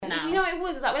know what it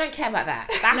was? It was like, we don't care about that.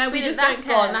 That's No, we been, just that's don't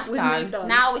gone. care. That's We've done. moved on.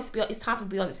 Now it's time for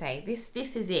Beyonce.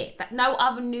 This is it. That no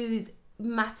other news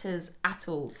matters at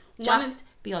all. Just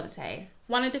Beyonce.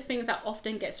 One of the things that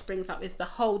often springs up is the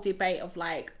whole debate of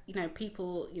like, you know,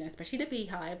 people, you know, especially the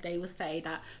Beehive, they will say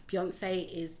that Beyonce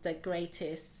is the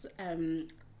greatest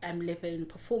living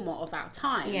performer of our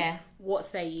time. Yeah. What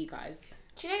say you guys?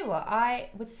 Do you know what? I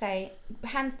would say,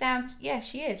 hands down, yeah,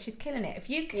 she is. She's killing it. If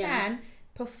you can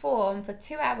perform for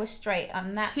 2 hours straight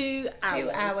on that 2 hours. 2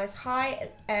 hours, high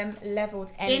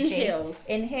leveled energy.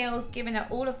 In heels, giving her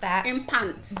all of that. In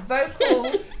pants.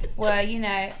 Vocals were, you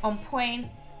know, on point.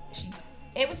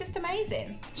 It was just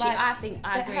amazing. Like, I think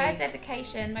I agree. Her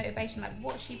dedication, motivation, like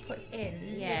what she puts in,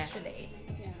 Yeah. literally,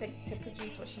 to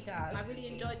produce what she does. I really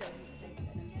enjoyed them.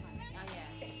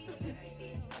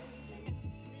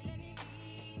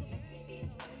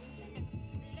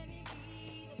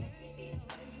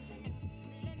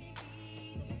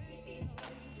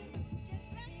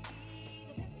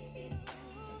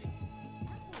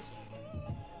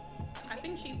 I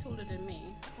think she's taller than me.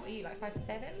 What are you, like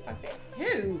 5'7", 5'6"?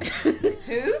 Who?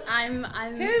 Who? I'm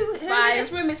Who in five.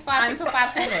 this room is 5'6" or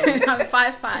 5'7"? I'm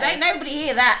 5'5". Because ain't nobody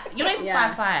here that. You're not even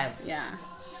Yeah. 5'5". Yeah.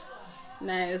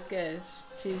 No, it was good.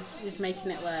 She's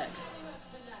making it work.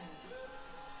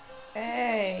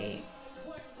 Hey.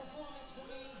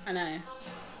 I know.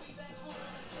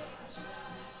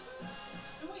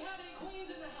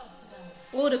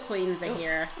 All the queens are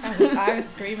here. I was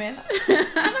screaming. I'm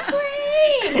a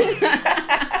queen!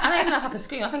 I don't even know if I could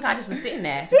scream. I think I just was sitting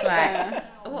there, just like,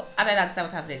 what? I don't understand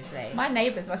what's happening today. My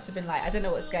neighbours must have been like, I don't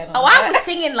know what's going on. Oh, I was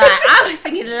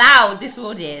singing loud this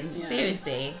morning. Yeah.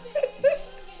 Seriously.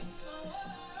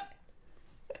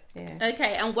 Yeah.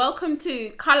 Okay, and welcome to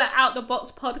Colour Out the Box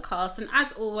podcast. And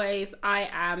as always, I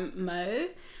am Mo.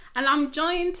 And I'm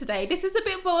joined today. This is a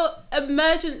bit of an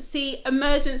emergency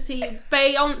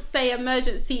Beyonce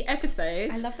emergency episode.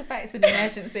 I love the fact it's an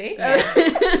emergency.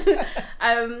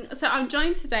 So I'm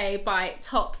joined today by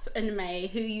Tops and May,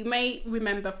 who you may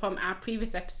remember from our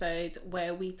previous episode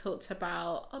where we talked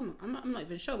about, I'm not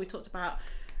even sure, we talked about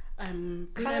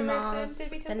Bruno Mars.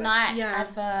 Did we talk The about Nike Yeah. Nike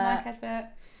advert, advert?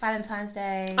 Valentine's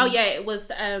Day. Oh yeah, it was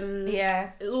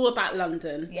Yeah. all about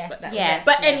London. Yeah, But, that Yeah. was it.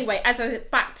 but anyway,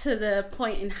 back to the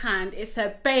point in hand, it's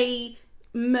a Beyonce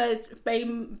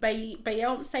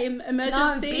emergency.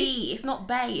 No, B. It's not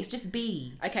Bay. It's just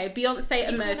B. Okay, Beyonce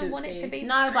You emergency. kind of want it to be.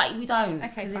 No, but we don't.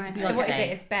 Okay, 'cause it's fine. Beyonce. So what is it?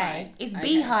 It's Bay. It's Okay.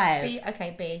 Beehive. B.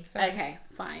 Okay, B. Sorry. Okay,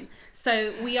 fine.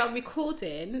 So we are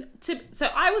recording. So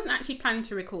I wasn't actually planning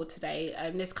to record today.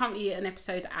 There's currently an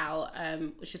episode out,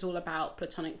 which is all about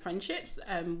platonic friendships,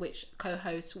 which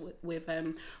co-hosts with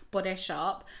Bode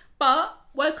Sharp. But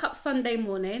woke up Sunday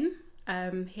morning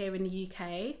here in the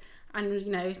UK,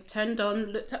 and turned on,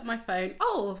 looked at my phone.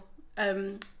 Oh,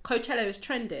 Coachella is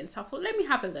trending. So I thought, let me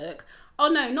have a look. Oh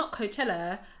no, not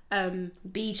Coachella.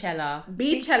 Beachella.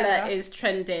 Beachella is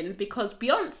trending because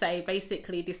Beyonce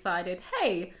basically decided,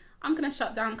 hey, I'm gonna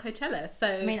shut down Coachella. So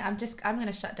I mean, I'm going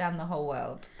to shut down the whole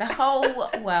world. The whole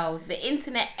world, the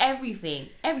internet, everything.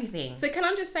 So can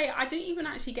I just say, I didn't even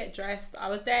actually get dressed. I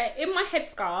was there in my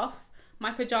headscarf,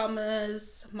 my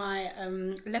pajamas, my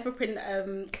leopard print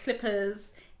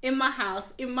slippers, in my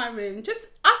house, in my room.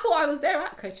 I thought I was there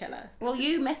at Coachella. Well,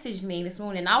 you messaged me this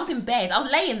morning. I was in bed. I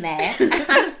was laying there. And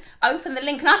I just opened the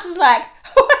link and I was just like,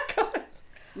 oh my God.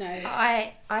 No.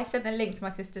 I sent the link to my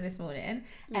sister this morning,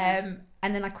 and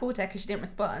then I called her because she didn't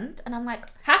respond, and I'm like,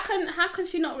 How can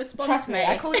she not respond trust to me,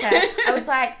 I called her. I was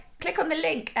like, click on the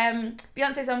link.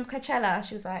 Beyonce's on Coachella.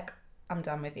 She was like, I'm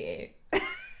done with you.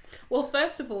 Well,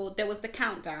 first of all, there was the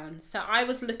countdown. So I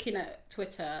was looking at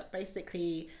Twitter,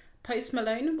 basically. Post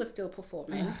Malone was still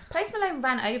performing. Post Malone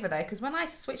ran over though, because when I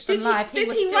switched Did on he- live, did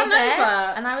was he still run there,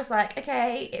 over? and I was like,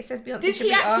 okay, it says Beyonce. Did should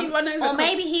he be actually on. run over? Or 'Cause-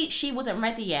 maybe she wasn't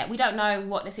ready yet. We don't know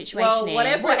what the situation Well, is.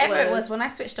 whatever Whatever it it was. was, when I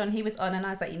switched on, he was on, and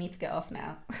I was like, you need to get off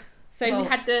now. So Well- we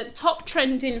had the top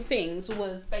trending things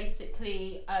was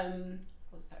basically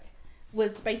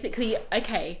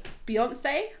okay,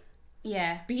 Beyonce,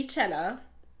 Yeah. Beachella,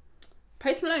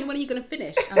 Post Malone. When are you gonna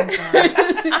finish? Oh, God.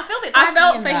 I feel a bit bad I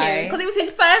felt for though. him because it was his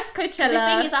first 'Cause Coachella. the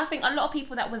thing is, I think a lot of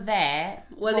people that were there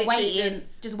Well, were literally waiting,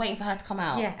 just waiting for her to come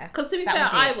out. Yeah, Because to be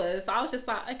That fair, was it. I was just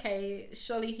like, okay,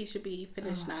 surely he should be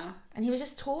finished now. and he was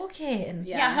just talking.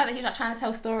 Yeah, I heard that he was like trying to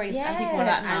tell stories, and people were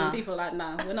Yeah, like, "Nah, And people are like,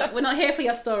 no, we're not here for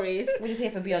your stories. we're just here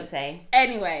for Beyonce."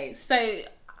 Anyway, so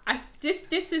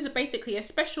this is basically a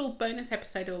special bonus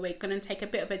episode where we're going to take a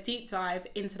bit of a deep dive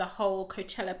into the whole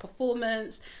Coachella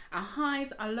performance, our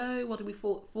highs, our low, what did we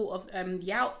thought of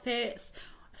the outfits,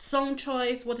 song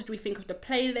choice, what did we think of the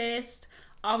playlist,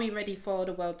 are we ready for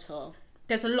the world tour?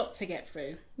 there's a lot to get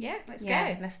through. Yeah, let's go.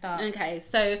 Let's start. Okay,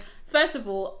 so first of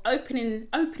all, opening.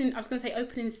 I was going to say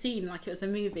opening scene like it was a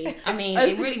movie. I mean,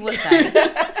 it really was though.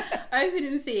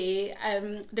 Opening scene,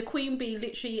 the Queen Bee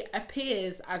literally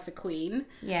appears as a queen.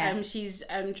 Yeah. She's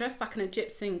dressed like an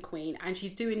Egyptian queen, and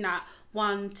she's doing that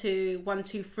 1, 2, 1,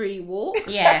 2, 3 walk.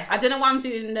 Yeah. I don't know why I'm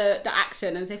doing the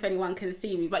action as if anyone can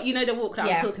see me, but you know the walk that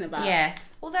I'm talking about. Yeah.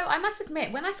 Although I must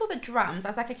admit, when I saw the drums, I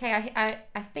was like, okay,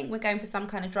 I think we're going for some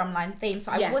kind of drumline theme.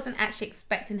 So I wasn't actually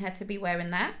expecting her to be wearing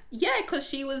that. Yeah,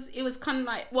 because it was kind of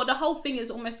like, well, the whole thing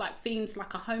is almost like themed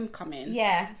like a homecoming.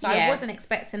 Yeah, so I wasn't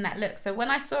expecting that look. So when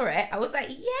I saw it, I was like,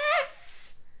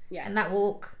 yes. And that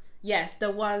walk. Yes,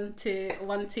 the 1, 2,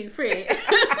 1, 2, 3.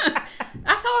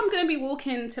 That's how I'm gonna be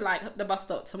walking to like the bus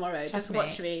stop tomorrow. Just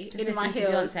watch me Just in my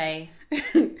heels.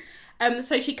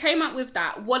 So she came up with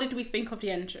that. What did we think of the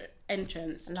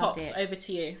entrance? Loved Tops, it. over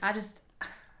to you.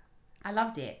 I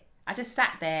loved it. I just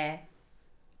sat there,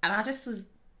 and I just was.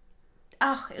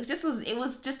 It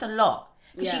was just a lot.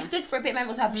 Because she stood for a bit,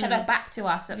 remember, she had her back to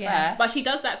us at first. But she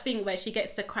does that thing where she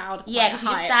gets the crowd. Yeah, because she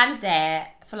just stands there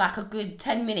for like a good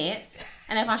 10 minutes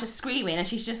and everyone's just screaming and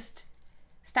she's just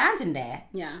standing there.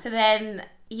 Yeah. So then,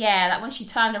 like when she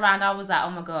turned around, I was like, oh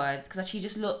my God, because she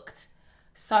just looked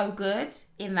so good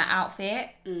in that outfit.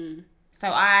 So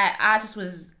I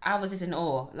was just in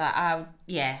awe.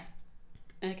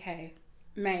 Okay.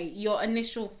 May, your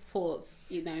initial thoughts,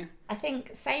 I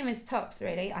think same as Tops,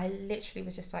 really. I literally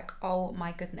was just like, oh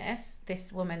my goodness,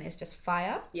 this woman is just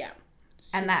fire. Yeah.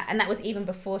 And that was even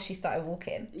before she started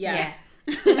walking. Yeah.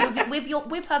 Just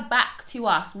with her back to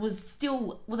us was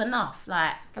enough.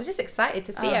 Like, I was just excited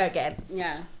to see her again.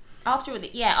 Yeah. After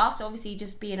obviously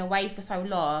just being away for so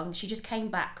long, she just came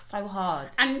back so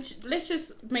hard. And let's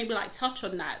just maybe like touch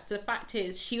on that. So the fact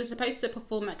is, she was supposed to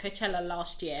perform at Coachella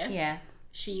last year. Yeah.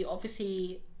 She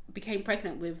obviously became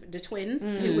pregnant with the twins,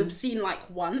 who we've seen like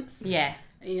once. Yeah.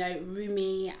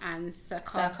 Rumi and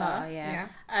Sakata. Yeah.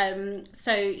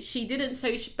 So she didn't.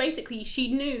 So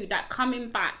she knew that coming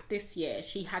back this year,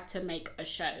 she had to make a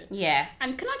show. Yeah.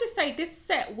 And can I just say, this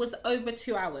set was over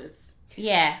 2 hours.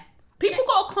 Yeah. People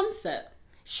got a concert.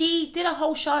 She did a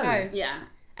whole show. Oh. Yeah.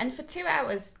 And for 2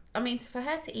 hours, I mean, for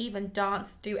her to even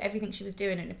dance, do everything she was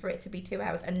doing, and for it to be 2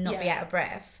 hours and not be out of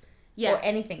breath. Or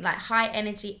anything, like high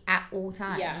energy at all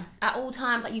times. Yeah. At all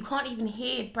times, like you can't even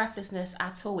hear breathlessness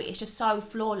at all. It's just so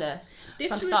flawless from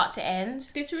This start to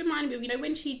end. This reminded me of,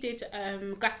 when she did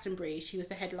Glastonbury, she was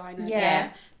the headliner. Yeah.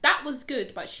 There. That was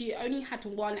good, but she only had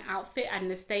one outfit and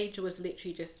the stage was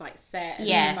literally just like set and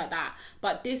things like that.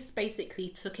 But this basically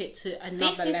took it to another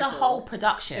level. This is a whole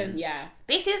production. Yeah.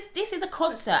 This is a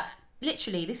concert.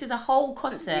 Literally, this is a whole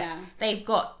concert they've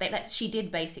got that she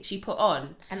did she put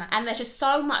on. And there's just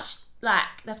so much like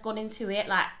that's gone into it.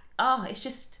 Like, it's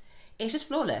just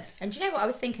flawless. And do you know what I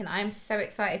was thinking? I am so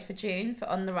excited for June for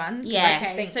On the Run. Yeah.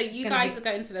 Okay, so you guys are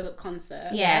going to the concert.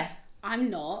 Yeah.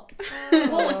 I'm not.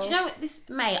 Well, do you know what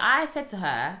May? I said to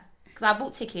her, because I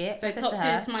bought tickets. So I said Tops to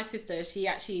her, is my sister. She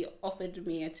actually offered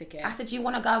me a ticket. I said, do you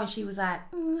want to go? And she was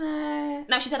like, no.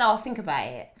 No, she said, I'll think about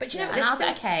it. But you know what? And I was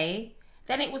like, okay.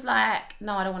 Then it was like,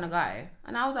 no, I don't want to go.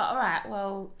 And I was like, all right,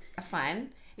 well, that's fine.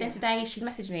 Then today she's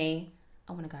messaged me,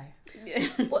 I want to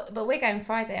go. But we're going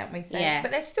Friday, aren't we? So, Yeah.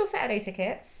 But there's still Saturday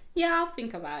tickets. Yeah, I'll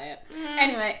think about it.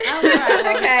 Anyway. Oh, all right,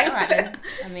 well, Okay. All right then.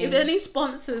 I mean, If there's any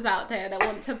sponsors out there that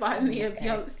want to buy me a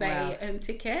Beyonce wow.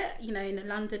 ticket, in the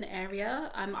London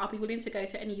area, I'll be willing to go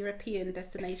to any European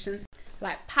destinations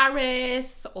like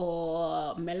Paris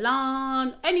or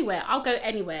Milan, anywhere. I'll go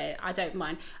anywhere. I don't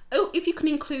mind. Oh, if you can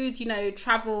include,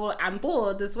 travel and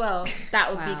board as well,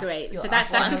 that would be great. So that's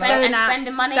just going out.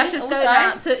 Spending money. That's just also. going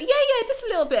out to just a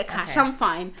little bit of cash. Okay. I'm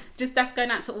fine. Just that's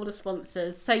going out to all the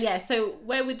sponsors. So so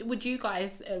where would you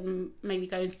guys maybe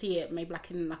go and see it? Maybe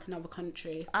in another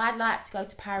country. I'd like to go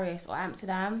to Paris or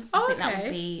Amsterdam. Oh, I think that okay.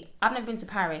 would be. I've never been to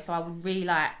Paris, so I would really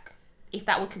like. If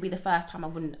that could be the first time, I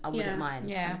wouldn't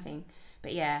mind. Yeah. Kind of thing.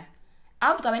 But yeah,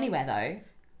 I would go anywhere though.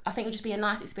 I think it would just be a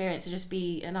nice experience to just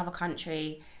be in another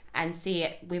country and see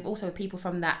it with people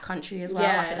from that country as well.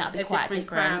 I think that would be quite different.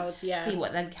 Crowds, See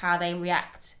how they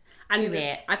react to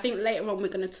it. I think later on we're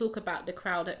going to talk about the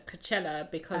crowd at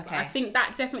Coachella because I think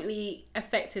that definitely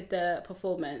affected the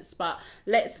performance. But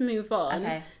let's move on.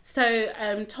 Okay.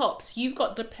 So Tops, you've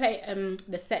got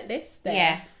the set list there.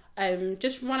 Yeah.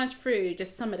 Just run us through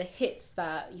just some of the hits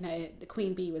that the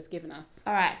Queen Bee was giving us.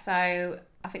 All right, so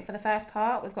I think for the first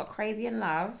part we've got Crazy in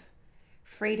Love,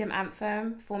 Freedom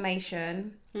Anthem,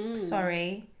 Formation,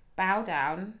 Sorry, Bow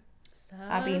Down,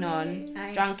 I've Been On,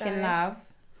 Drunk in Love,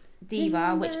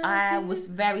 Diva, which I was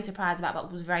very surprised about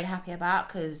but was very happy about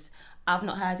because I've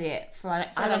not heard it for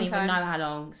I don't even know how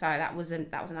long. So that was a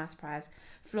nice surprise.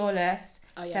 Flawless,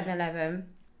 7-Eleven.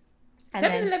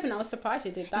 7-Eleven, I was surprised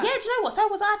you did that. Yeah, do you know what? So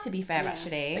was I, to be fair,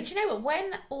 actually. But do you know what?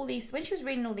 When she was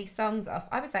reading all these songs off,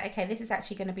 I was like, okay, this is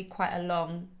actually going to be quite a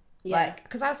long,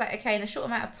 because I was like, okay, in a short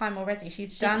amount of time already,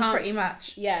 she's done pretty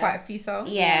much quite a few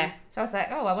songs. Yeah. So I was like,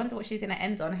 oh, I wonder what she's going to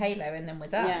end on, Halo, and then we're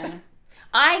done. Yeah.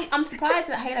 I'm surprised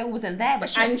that Halo wasn't there, but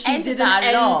she didn't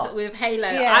end with Halo.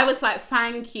 Yeah. I was like,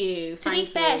 thank you. To be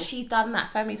fair, she's done that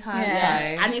so many times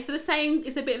though. And it's the same,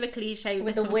 it's a bit of a cliche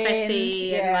with the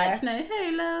confetti wind, and like,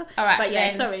 Halo. All right, but so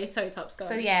yeah, then, sorry, Tops, go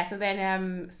on. So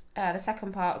then the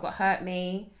second part, we got Hurt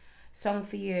Me, Song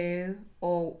for You,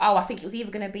 or I think it was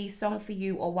either going to be Song for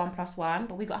You or 1+1,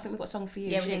 but I think we got Song for You.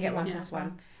 Yeah, we didn't get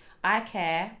 1+1. I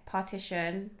Care,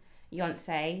 Partition,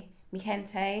 Beyonce, Mi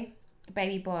Gente,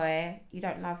 Baby Boy, You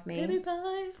Don't Love Me, Baby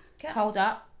Boy, Hold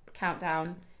Up,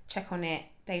 Countdown, Check on It,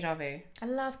 Deja Vu. I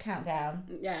love Countdown.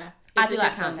 Yeah, I do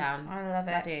like Countdown. I love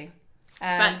it. I do.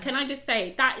 But can I just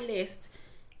say that list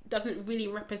doesn't really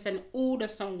represent all the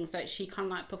songs that she kind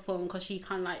of like performed, because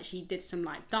she did some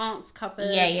like dance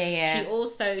covers.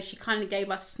 Yeah. She kind of gave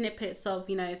us snippets of,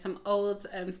 you know, some old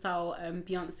style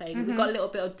Beyonce. We got a little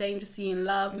bit of Dangerously in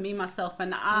Love, Me, Myself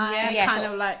and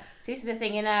I. So this is the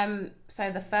thing in so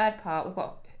the third part we've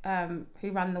got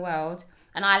Who Run the World,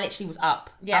 and I literally was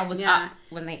up. I was up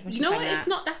when she you know sang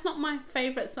what? That's not my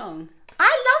favourite song.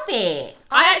 I love it.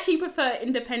 I actually prefer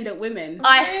Independent Women.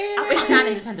 I can't stand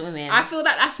Independent Women. I feel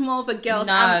that's more of a girl's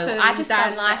anthem. I just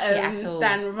don't like it at all.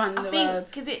 Than Run the World.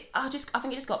 Because I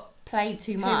think it just got played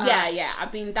too much. Yeah. I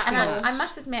mean, that's. And I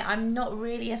must admit, I'm not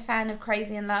really a fan of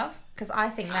Crazy in Love, because I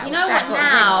think that got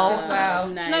now as well.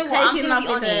 No. Do you know what? Crazy in Love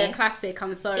is a classic.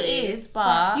 I'm sorry. It is,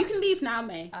 but you can leave now,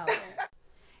 May. Oh.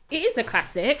 It is a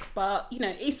classic, but you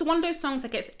know, it's one of those songs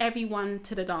that gets everyone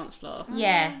to the dance floor.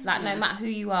 Yeah, like no matter who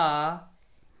you are,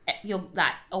 you're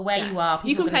like, or where you are,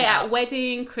 you can play at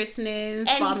wedding, christenings,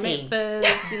 bar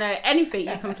mitzvahs, you know, anything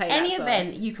you can play. Any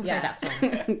event you can play that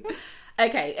song.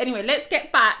 Okay, anyway, let's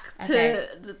get back to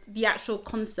the actual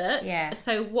concert. Yeah.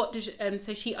 So what did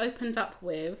so she opened up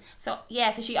with? So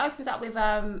she opened up with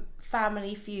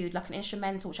Family Feud, like an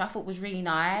instrumental, which I thought was really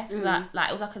nice. Like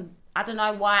it was like I don't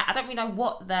know why. I don't really know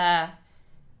what the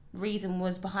reason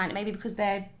was behind it. Maybe because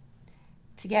they're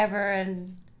together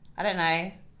and I don't know,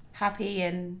 happy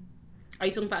and. Are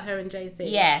you talking about her and Jay-Z?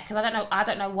 Yeah, because I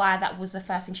don't know why that was the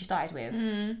first thing she started with.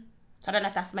 So I don't know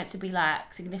if that's meant to be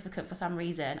like significant for some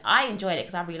reason. I enjoyed it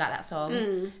because I really like that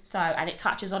song. So and it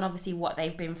touches on obviously what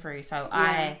they've been through. So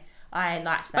I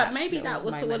liked that. But maybe that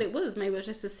was what it was. Maybe it was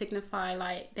just to signify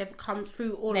like they've come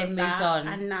through all of that. They've moved on,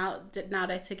 and now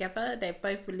they're together. They've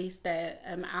both released their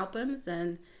albums,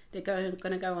 and they're going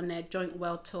to go on their joint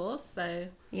world tour. So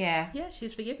yeah,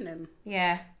 she's forgiven him.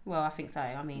 Yeah, well, I think so.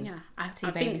 I mean,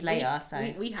 two babies later,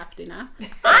 so we have to now.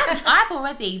 I've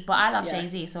already, but I love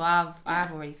Jay-Z, so I've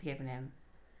already forgiven him.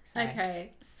 So.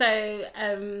 Okay,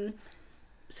 so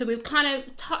so we've kind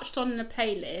of touched on the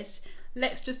playlist.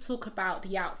 Let's just talk about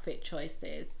the outfit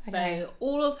choices. Okay. So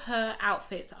all of her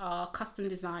outfits are custom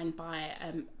designed by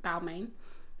Balmain.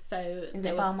 So is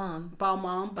it Balmain?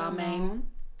 Balmain.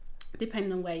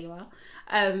 Depending on where you are.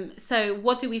 So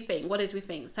what did we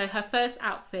think? So her first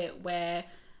outfit where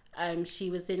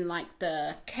she was in like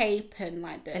the cape and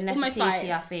like the almost like,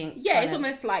 I think. Yeah, it's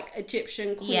almost like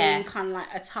Egyptian queen kind of like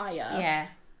attire. Yeah.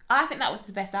 I think that was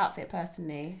the best outfit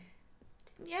personally.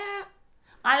 Yeah.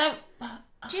 I don't.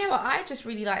 Do you know what? I just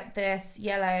really like this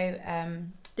yellow.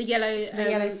 The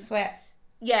yellow sweat.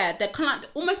 Yeah, they're kind of like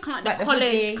almost kind of like the college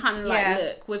hoodie, kind of like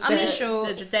look with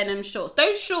the denim shorts.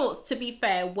 Those shorts, to be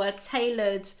fair, were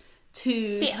tailored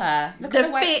to fit her. Look at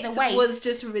the waist was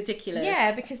just ridiculous.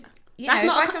 Yeah, because you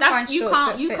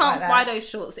can't buy those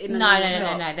shorts in the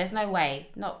shop. No. There's no way.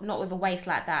 Not with a waist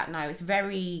like that. No, it's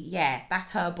very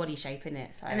that's her body shape in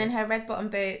it. So. And then her red bottom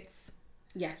boots.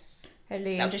 Yes. Her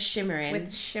lube. They were just shimmering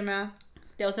with shimmer.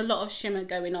 There was a lot of shimmer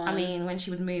going on. I mean, when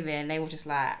she was moving, they were just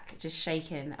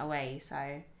shaking away. So,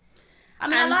 I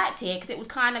mean, I liked it because it was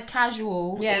kind of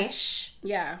casual-ish.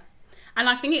 Yeah. And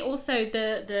I think it also,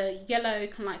 the yellow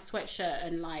kind of like sweatshirt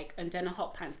and then the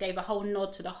hot pants gave a whole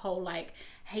nod to the whole like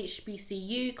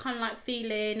HBCU kind of like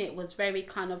feeling. It was very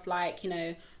kind of like, you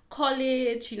know,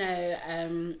 college, you know,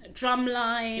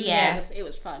 drumline. Yeah. It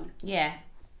was fun. Yeah.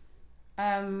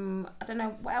 I don't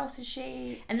know, what else is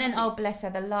she? And then, oh bless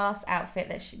her, the last outfit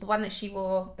the one that she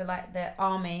wore, the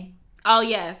army. Oh,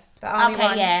 yes. The army okay,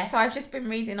 one. yeah. So I've just been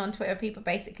reading on Twitter people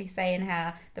basically saying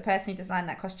how the person who designed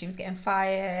that costume's getting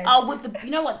fired. Oh, with the, you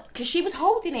know what? Because she was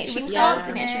holding it. She was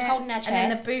dancing it. She was holding her chest.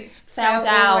 And then the boots fell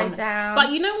down. All the way down.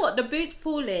 But you know what? The boots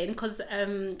falling, because,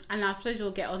 and I suppose we'll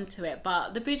get onto it,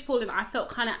 but the boots falling, I felt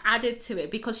kind of added to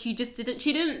it because she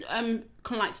didn't kind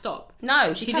of like stop.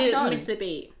 No, she didn't miss a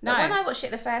beat. No. But when I watched it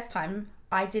the first time,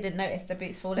 I didn't notice the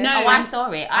boots falling. No, I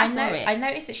saw it. I saw it. I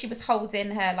noticed that she was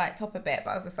holding her like top a bit,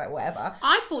 but I was just like, whatever.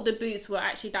 I thought the boots were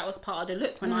actually, that was part of the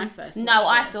look when I first watched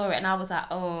I saw it and I was like,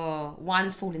 oh,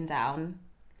 one's falling down.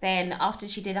 Then after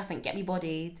she did, I think, Get Me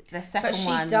Bodied, the second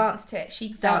one. But she danced it. She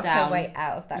danced her way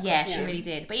out of that. Yeah, she really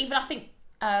did. But even I think,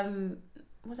 what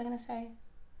was I going to say?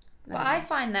 But I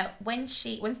find that when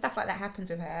stuff like that happens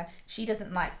with her, she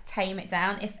doesn't like tame it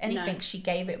down. If anything, she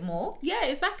gave it more. Yeah,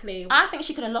 exactly. I think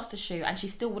she could have lost a shoe and she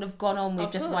still would have gone on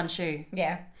with just one shoe.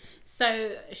 Yeah.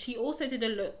 So she also did a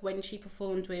look when she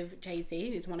performed with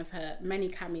Jay-Z, who's one of her many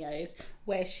cameos,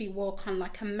 where she wore kind of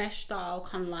like a mesh style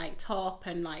kind of like top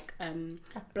and like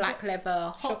black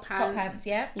leather hot pants,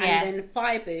 yeah, and then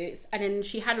fire boots, and then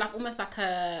she had like almost like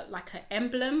a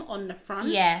emblem on the front,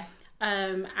 yeah.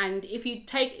 And if you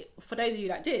take, for those of you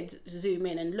that did zoom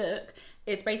in and look,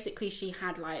 it's basically she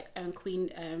had like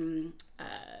Queen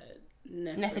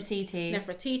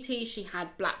Nefertiti. She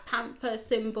had Black Panther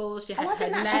symbols. She had I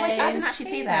didn't actually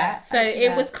see that. So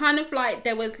it was kind of like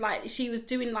there was like she was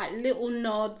doing like little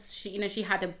nods. She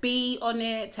had a bee on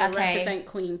it to represent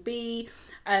Queen Bee.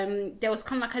 There was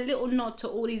kind of like a little nod to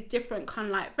all these different kind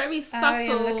of like very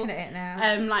subtle, I'm looking at it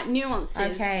now. like nuances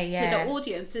to the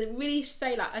audience to really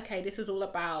say like, okay, this is all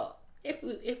about, if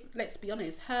let's be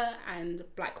honest, her and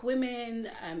black women,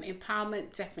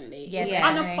 empowerment, definitely.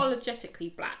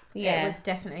 Unapologetically black. Yeah, it was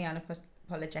definitely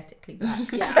unapologetically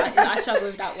black. Yeah, I struggle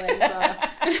with that word as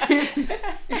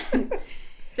well.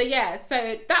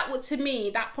 So that to me,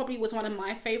 that probably was one of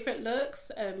my favourite looks.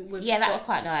 That was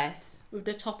quite nice. With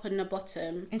the top and the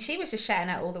bottom. And she was just shouting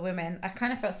out all the women. I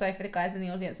kind of felt sorry for the guys in the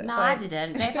audience at No, point. I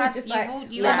didn't. They were just like,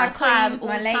 you are my queens,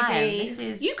 my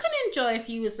ladies. You can enjoy if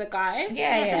you was the guy.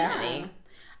 Yeah. Definitely.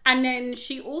 And then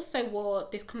she also wore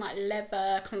this kind of like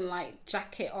leather, kind of like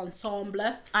jacket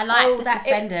ensemble. I liked the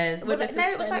suspenders. It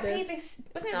was like PVC.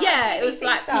 Wasn't it like it was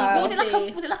like style? Was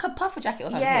it like a puffer jacket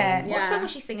or something? Yeah. What song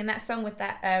was she singing? That song with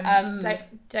that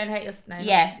don't hurt yourself. No,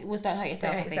 yeah, it was Don't Hurt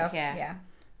Yourself. I think. Yeah.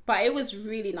 But it was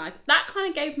really nice. That kind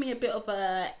of gave me a bit of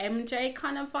a MJ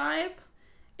kind of vibe.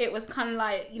 It was kind of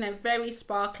like, very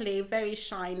sparkly, very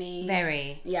shiny.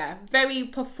 Very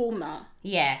performer.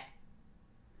 Yeah.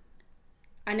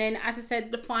 And then, as I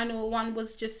said, the final one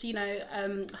was just,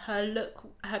 her look,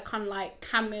 her kind of like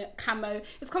camo. It's kind of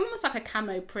almost like a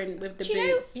camo print with the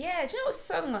boots. Do you know what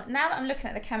song? Now that I'm looking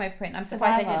at the camo print, I'm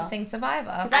surprised they didn't sing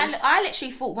Survivor. Because I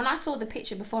literally thought, when I saw the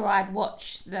picture before I'd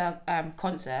watched the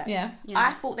concert,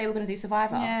 I thought they were going to do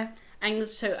Survivor. Yeah. And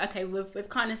so, okay, we've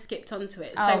kind of skipped onto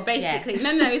it. So basically,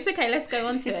 no, it's okay. Let's go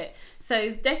on to it. So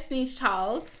it's Destiny's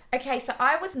Child. Okay, so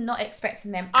I was not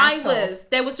expecting them at all.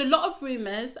 There was a lot of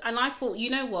rumours, and I thought, you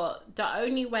know what? The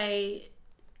only way,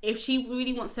 if she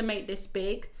really wants to make this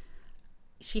big,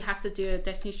 she has to do a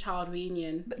Destiny's Child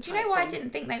reunion. But do you know why I didn't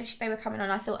think they were coming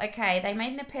on? I thought, okay, they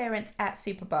made an appearance at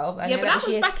Super Bowl. But that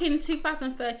was back in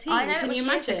 2013. I know, Can you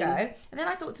imagine? Years ago. And then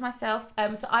I thought to myself,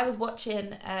 so I was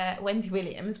watching Wendy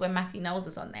Williams when Matthew Knowles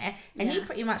was on there, and he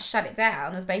pretty much shut it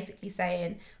down, was basically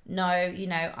saying, no,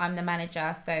 I'm the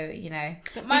manager, so,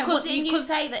 But Mike, didn't you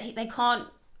say that they can't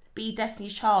be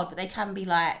Destiny's Child, but they can be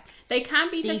like... They can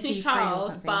be Destiny's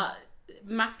Child, but...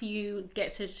 Matthew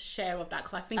gets a share of that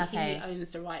because I think he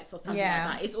owns the rights or something like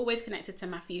that. It's always connected to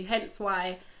Matthew, hence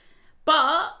why.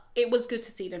 But it was good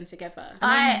to see them together.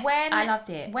 I loved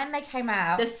it when they came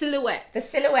out. The silhouette.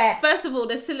 First of all,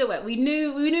 the silhouette. We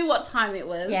knew what time it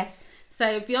was. Yes.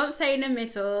 So Beyonce in the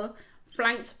middle,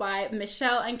 flanked by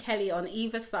Michelle and Kelly on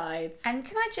either side. And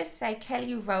can I just say,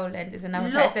 Kelly Rowland is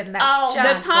another person that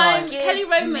the time Kelly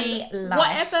Rowland, me life.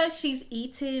 Whatever she's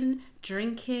eating,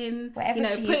 drinking, whatever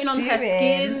putting on her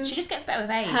skin, she just gets better with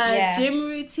age. Her gym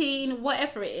routine,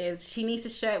 whatever it is, she needs to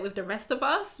share it with the rest of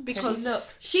us because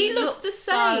she looks the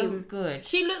same. So good.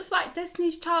 She looks like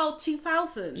Destiny's Child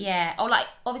 2000. Yeah. Or like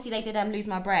obviously they did Lose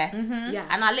My Breath. Mm-hmm. Yeah.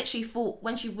 And I literally thought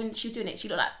when she was doing it, she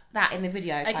looked like that in the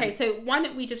video. Okay, so why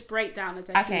don't we just break down the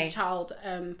Destiny's Child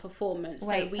performance?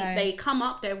 They come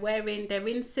up, they're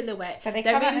in silhouette. So they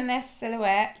come out in their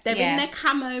silhouette. They're in their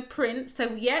camo print. So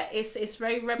it's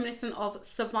very reminiscent of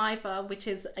Survivor, which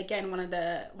is again one of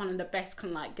the best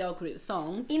kind of like girl group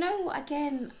songs. You know,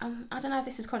 again, I don't know if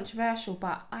this is controversial,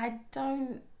 but I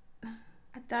don't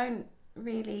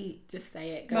really just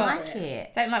say it. Go like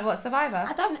it. Don't like what, Survivor?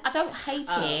 I don't hate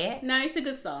it. No, it's a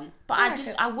good song. But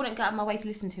I wouldn't go out of my way to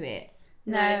listen to it.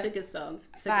 No, it's a good song.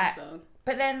 It's a good song.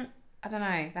 But then I don't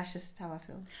know. That's just how I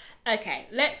feel. Okay,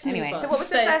 let's move on. So what was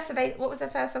the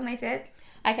first song they did?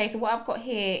 Okay, so what I've got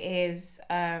here is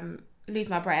 "Lose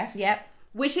My Breath." Yep.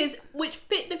 Which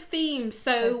fit the theme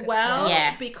so well.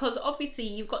 Yeah. Because obviously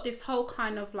you've got this whole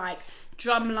kind of like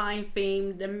drumline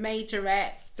theme, the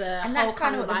majorettes, and that's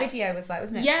kind of what the video was like,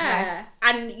 wasn't it? Yeah.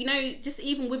 And you know, just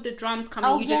even with the drums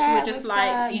coming, you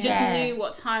just knew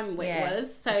what time it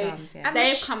was. So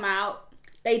they've come out.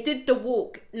 They did the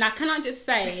walk. Now, can I just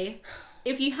say,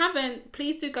 if you haven't,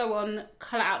 please do go on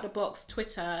Colour Out the Box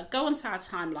Twitter. Go onto our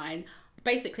timeline.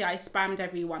 Basically, I spammed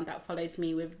everyone that follows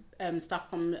me with stuff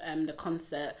from the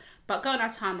concert. But go on our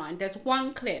timeline. There's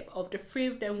one clip of the three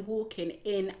of them walking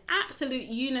in absolute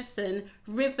unison,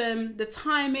 rhythm, the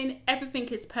timing, everything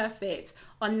is perfect.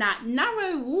 On that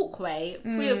narrow walkway,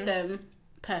 three of them,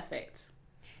 perfect.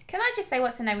 Can I just say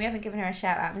what's her name? We haven't given her a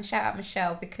shout out. And shout out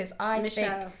Michelle, because I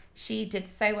think she did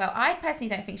so well. I personally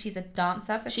don't think she's a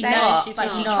dancer. She's not,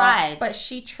 but she tried. But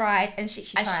she tried, and she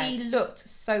looked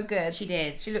so good. She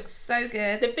did. She looked so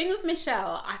good. The thing with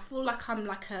Michelle, I feel like I'm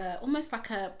almost like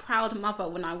a proud mother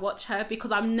when I watch her,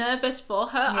 because I'm nervous for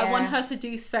her. Yeah. I want her to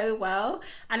do so well.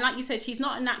 And like you said, she's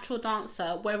not a natural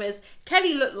dancer. Whereas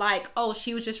Kelly looked like,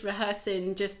 she was just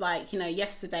rehearsing just like,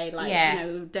 yesterday,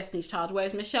 with Destiny's Child.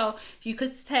 Whereas Michelle, you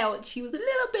could tell she was a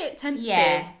little bit tentative.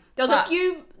 Yeah. There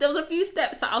was a few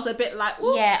steps that I was a bit like,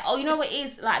 ooh. Yeah. Oh, you know what it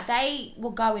is? Like, they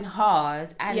were going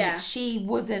hard, and she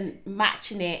wasn't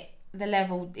matching it the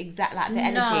level exact, like the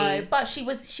energy. No, but she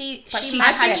was. She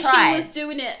was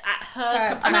doing it at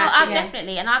her capacity. No,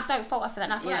 definitely, and I don't fault her for that.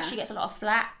 And I feel like she gets a lot of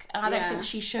flack, and I don't think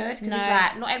she should, because it's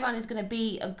like not everyone is going to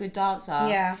be a good dancer.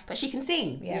 Yeah, but she can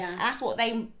sing. Yeah, and that's what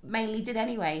they mainly did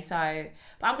anyway. So,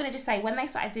 but I'm going to just say, when they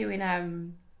started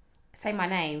doing "Say My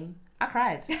Name," I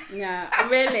cried. Yeah,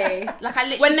 really. Like, I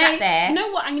literally sat there. You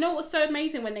know what? And you know what's so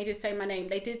amazing when they did "Say My Name"?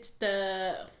 They did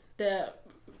the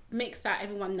mix that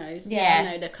everyone knows.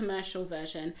 Yeah. The commercial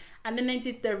version. And then they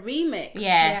did the remix.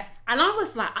 Yeah. And I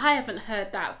was like, I haven't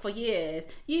heard that for years.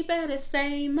 You better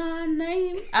say my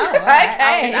name. Oh, okay.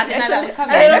 I didn't know that was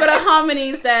coming. A little bit of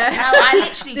harmonies there. No, I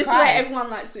literally this cried. This is where everyone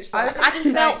like switched off. I just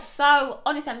felt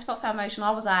so emotional.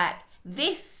 I was like,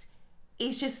 this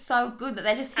is just so good that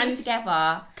they're just here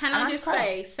together. Can I just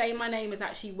say My Name is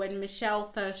actually when Michelle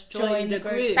first joined the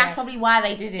group. That's probably why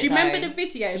they did it. Do you remember the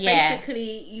video? Yeah.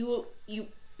 Basically,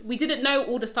 we didn't know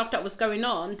all the stuff that was going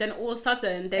on. Then all of a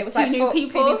sudden, there's two new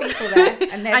people there,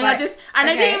 and they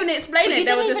didn't even explain it.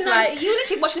 They were just like, you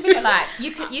literally watching the video like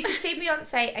you could see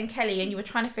Beyonce and Kelly, and you were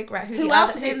trying to figure out who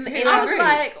else is in the group. I was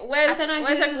like, where's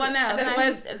everyone else?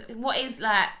 What is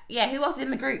like? Yeah, who else is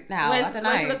in the group now? I don't know.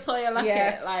 Where's Latoya Luckett?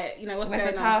 Yeah. Like, what's going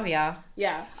on? Latavia?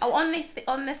 Yeah. Oh, on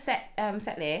the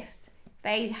set list,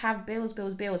 they have Bills,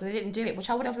 and they didn't do it, which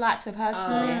I would have liked to have heard. To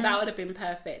be honest. That would have been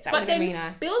perfect. That would have been really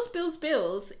nice.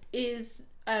 Bills is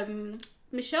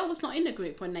Michelle was not in the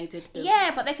group when they did Bills.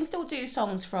 Yeah, but they can still do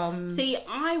songs from. See,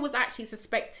 I was actually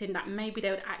suspecting that maybe they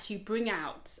would actually bring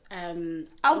out. Did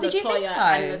you think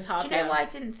so? Do you know why I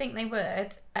didn't think they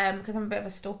would? Because I'm a bit of a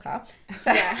stalker.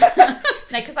 So no,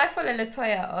 because I follow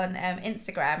Latoya on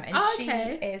Instagram, and she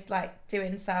is like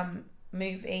doing some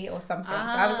movie or something. So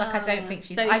I was like, I don't think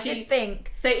she's. So did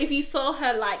think. So if you saw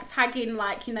her like tagging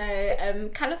like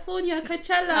California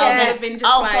Coachella, would have been just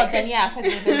God, then I suppose it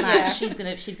would have been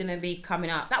like she's gonna be coming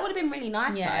up. That would have been really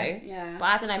nice though. Yeah. But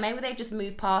I don't know. Maybe they've just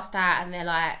moved past that and they're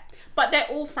like. But they're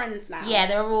all friends now. Yeah,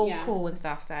 they're all cool and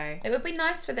stuff. So it would be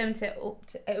nice for them to.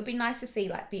 It would be nice to see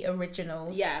like the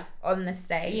originals. On the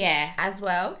stage. Yeah. As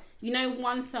well. You know,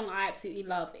 one song I absolutely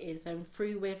love is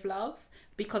 "Through with Love."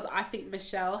 Because I think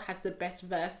Michelle has the best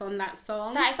verse on that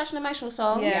song. That is such an emotional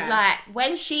song. Yeah. Like,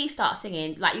 when she starts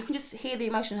singing, like, you can just hear the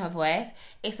emotion in her voice.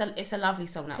 It's a lovely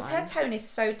song, that one. Because her tone is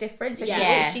so different. So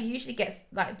she usually gets,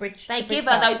 like, bridge. They give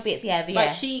her those bits, But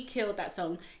she killed that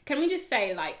song. Can we just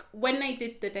say, like, when they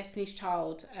did the Destiny's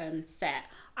Child set,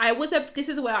 this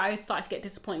is where I started to get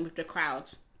disappointed with the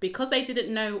crowd. Because they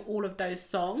didn't know all of those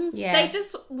songs. Yeah. They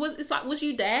just was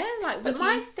you there? Like, but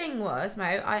my thing was, Mo,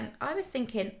 I was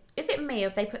thinking, is it me, or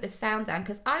if they put the sound down?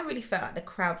 Because I really felt like the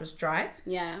crowd was dry.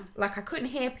 Yeah. Like, I couldn't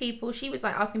hear people. She was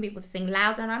like asking people to sing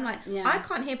louder, and I'm like, I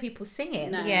can't hear people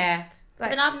singing. No. Yeah. Like, but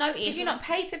then I've noticed. Did you not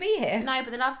pay to be here? No,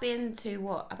 but then I've been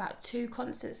to about 2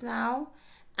 concerts now,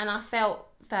 and I felt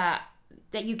that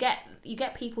that you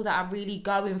get people that are really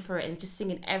going for it and just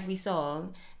singing every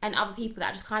song, and other people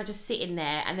that are just kind of just sitting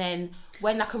there, and then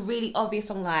when like a really obvious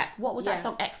song, like what was that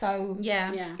song, EXO,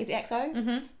 is it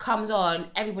EXO, comes on,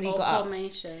 everybody got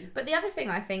Formation. But the other thing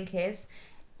I think is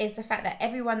the fact that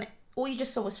everyone, all you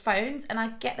just saw was phones, and I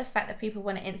get the fact that people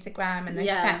want to Instagram and they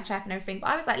Snapchat and everything, but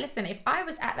I was like, listen, if I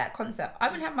was at that concert, I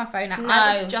wouldn't have my phone out.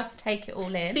 I would just take it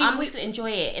all in. See, I'm just going to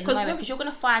enjoy it in the moment, because you're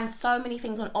going to find so many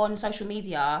things on social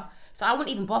media, so I wouldn't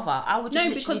even bother. I would just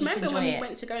literally just enjoy it. No, because remember when we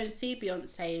went to go and see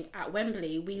Beyonce at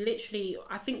Wembley, we literally,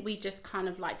 I think we just kind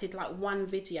of like did like one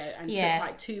video and took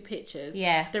like 2 pictures.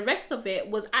 Yeah. The rest of it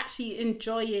was actually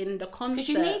enjoying the concert. Because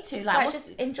you need to, like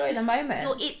just enjoy the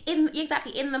moment.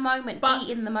 Exactly, in the moment, but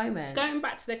be in the moment. Going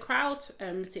back to the crowd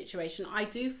situation, I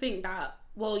do think that,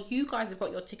 well, you guys have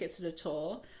got your tickets to the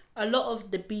tour. A lot of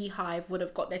the Beehive would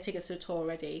have got their tickets to the tour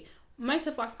already. Most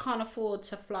of us can't afford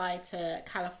to fly to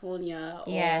California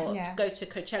or to go to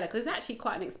Coachella, because it's actually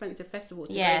quite an expensive festival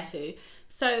to go to.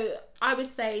 So I would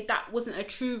say that wasn't a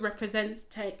true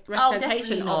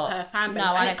representation of her fan base,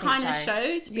 and it kind of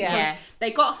showed, because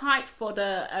they got hyped for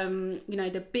the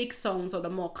the big songs or the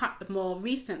more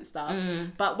recent stuff.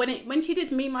 But when she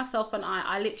did Me, Myself and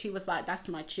I literally was like, that's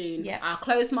my tune. I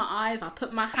closed my eyes, I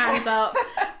put my hands up,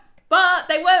 but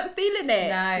they weren't feeling it.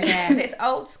 No, because it's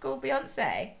old school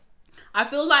Beyonce. I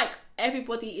feel like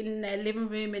everybody in their living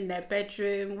room, in their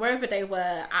bedroom, wherever they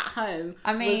were at home,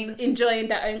 was enjoying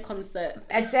their own concert.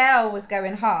 Adele was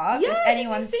going hard. Yeah, did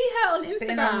you see her on Instagram?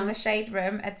 Been on the Shade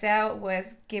Room, Adele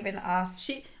was giving us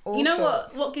you know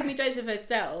sorts. What gave me joy of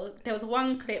Adele? There was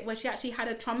one clip where she actually had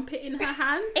a trumpet in her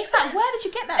hand. It's like, where did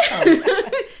you get that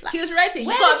from? She was ready. You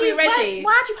got to be ready.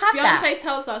 Why'd you have that? Beyonce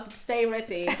tells us, stay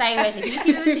ready. Stay ready.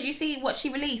 Did you see what she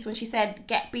released when she said,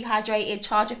 get hydrated,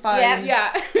 charge your phones?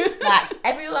 Yeah. Like,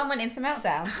 everyone went into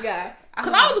meltdown. Yeah.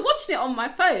 Because I was watching it on my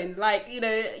phone. Like,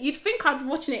 you'd think I'd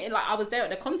watching it like I was there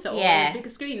at the concert or on the bigger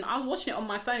screen. I was watching it on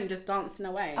my phone, just dancing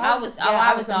away. I was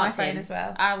dancing on my phone as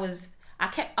well. I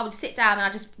would sit down and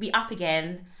I'd just be up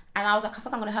again, and I was like, I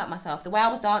think I'm going to hurt myself. The way I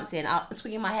was dancing,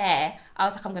 swinging my hair, I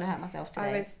was like, I'm going to hurt myself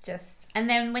today. And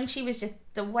then when she was just,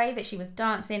 the way that she was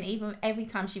dancing, even every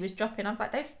time she was dropping, I was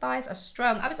like, those thighs are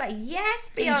strong. I was like, yes,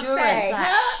 Beyonce.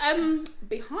 Her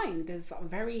behind is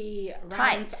very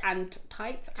round and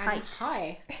tight and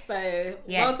high. So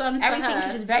well done to everything her.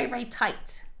 is just very, very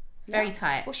tight. Very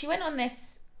tight. Well, she went on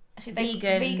this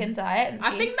vegan diet.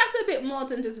 I think that's a bit more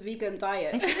than just vegan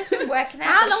diet. And she's just been working out.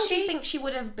 How long do you think she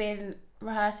would have been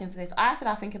rehearsing for this? I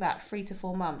think about 3 to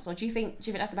 4 months. Or do you think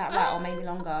that's about right, or maybe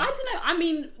longer? I don't know. I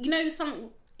mean,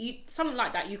 something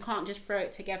like that, you can't just throw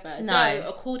it together. No. Though,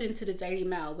 according to the Daily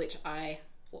Mail, which I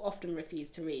often refuse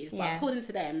to read, but according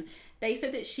to them, they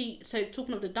said that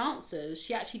talking of the dancers,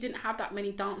 she actually didn't have that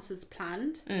many dancers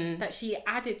planned, that she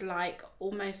added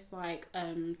almost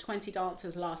 20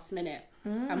 dancers last minute.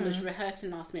 And was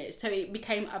rehearsing last minute, so it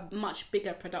became a much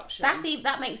bigger production.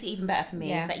 That makes it even better for me.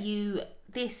 That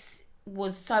this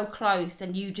was so close,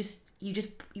 and you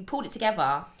pulled it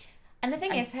together. And the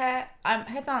thing is, her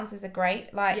dancers are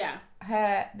great. The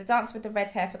dancer with the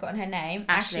red hair, forgotten her name,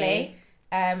 Ashley.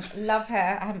 Love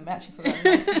her. I haven't actually forgotten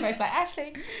her name. She's both like,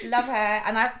 Ashley, love her.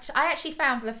 And I actually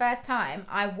found for the first time,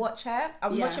 I watch her.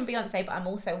 I'm watching Beyonce, but I'm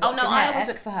also watching her. I always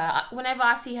look for her. Whenever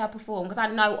I see her perform, because I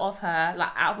know of her,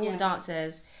 like out of all the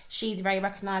dancers, she's very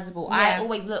recognisable. I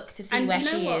always look to see where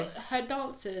she is. Her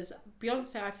dancers,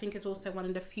 Beyonce, I think, is also one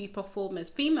of the few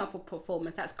female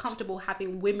performers that's comfortable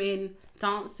having women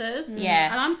dancers.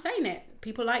 Yeah. And I'm saying it.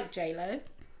 People like J-Lo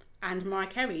and Mariah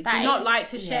Carey do not like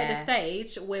to share the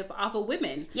stage with other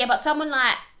women. Yeah, but someone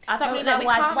like, I don't really know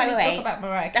why. Talk about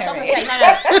Mariah Carey. That's what I'm going to say.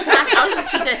 No. I was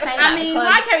actually going to say that. I mean,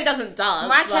 Mariah Carey doesn't dance.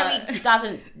 Mariah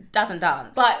Carey doesn't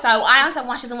dance. But so I understand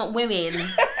why she doesn't want women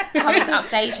coming to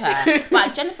upstage her.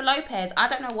 But Jennifer Lopez, I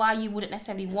don't know why you wouldn't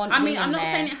necessarily want. I mean, I'm not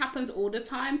saying it happens all the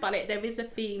time, but there is a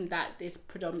theme that is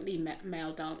predominantly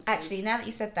male dancers. Actually, now that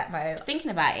you said that, Mo,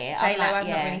 thinking about it, J-Lo, I've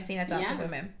not really seen her dance with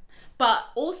women. But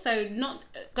also, not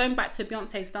going back to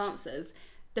Beyonce's dancers,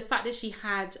 the fact that she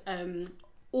had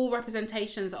all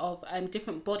representations of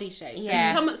different body shapes.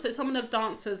 Yeah. So some of the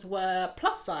dancers were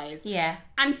plus size. Yeah.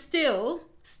 And still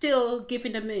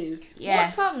giving the moves. Yeah.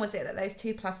 What song was it that those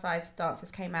 2 plus size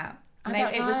dancers came out? I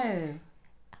don't know.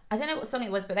 I don't know what song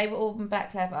it was, but they were all in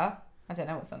Black Leather. I don't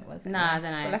know what song it was. No, I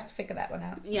don't know. We'll have to figure that one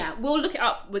out. Yeah, we'll look it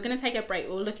up. We're going to take a break.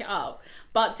 We'll look it up.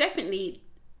 But definitely,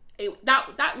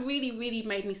 that really, really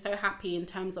made me so happy in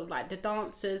terms of the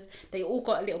dancers. They all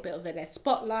got a little bit of their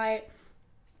spotlight.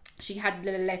 She had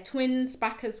their twins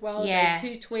back as well. Yeah.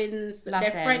 Those 2 twins. Love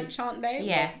They're them. French, aren't they?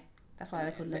 Yeah. That's why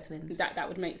they're called Le Twins. That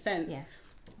would make sense. Yeah.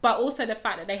 but also the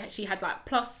fact that she had like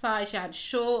plus size, she had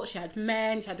short, she had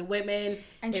men, she had women,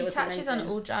 and she touches on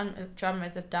all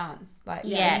genres of dance. Like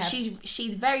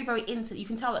she's very, very into. You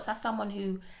can tell that's someone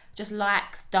who just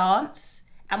likes dance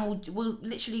and will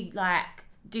literally like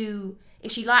do.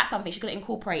 If she likes something, she's gonna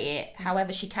incorporate it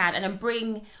however she can, and then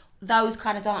bring those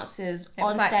kind of dancers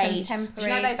on stage. Contemporary,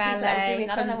 you know those ballet, people that are doing,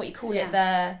 I don't know what you call it,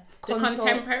 the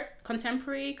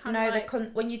contemporary kind of like...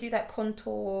 when you do that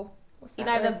contour, what's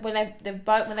that when they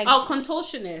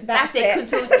contortionist. That's it.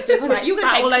 Contortionist. Like, you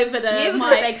spat all over the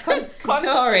mic.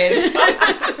 Contouring.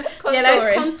 Yeah, those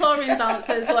contouring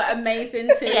dancers were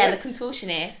amazing too. Yeah, the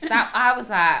contortionist. That I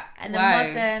was like, and the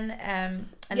modern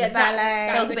and the ballet.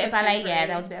 There was a bit of ballet. Yeah,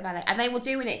 there was a bit of ballet, and they were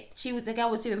doing it. The girl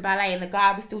was doing ballet, and the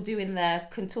guy was still doing the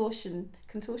contortionism.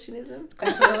 I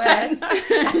don't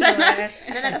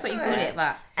know that's what you call it,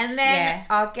 but. And then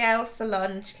our girl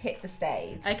Solange hit the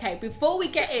stage. Okay, before we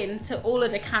get into all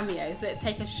of the cameos, let's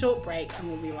take a short break, and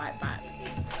we'll be right back.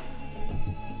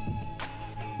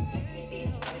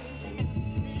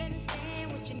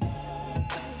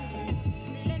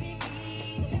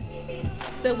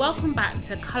 So welcome back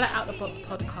to Colour Out the Box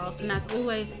podcast, and as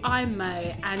always, I'm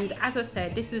Mo, and as I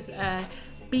said, this is a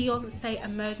Beyonce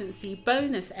emergency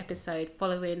bonus episode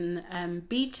following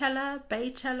Beachella.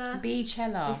 We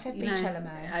said Beachella,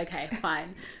 Mo. Okay,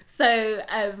 fine. So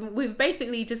we've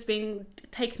basically just been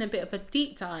taking a bit of a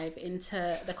deep dive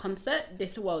into the concert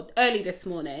early this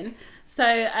morning.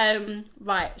 So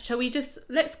right, shall we just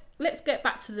let's get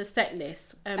back to the set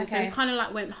list. Okay. So we kind of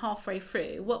like went halfway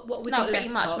through. What we got pretty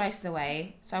left much most of the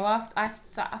way. So after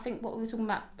I think what we were talking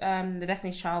about the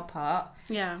Destiny's Child part.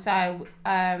 Yeah. So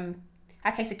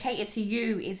okay, so Cater to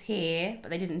You is here, but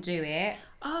they didn't do it.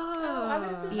 Oh, I would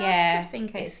have loved to have seen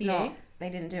Cater to You. They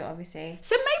didn't do it, obviously.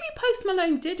 So maybe Post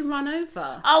Malone did run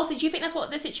over. Oh, so do you think that's what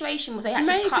the situation was? They had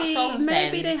to cut songs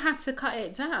Maybe they had to cut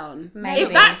it down. Maybe.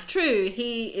 If that's true,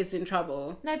 he is in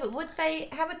trouble. No, but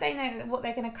how would they know what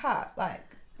they're going to cut?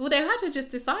 Like, well, they had to just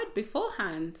decide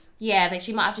beforehand. Yeah, but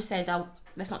she might have just said, "Oh,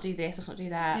 let's not do this, let's not do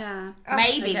that." Yeah.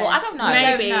 Maybe. Okay. Well, I don't know.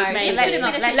 Maybe.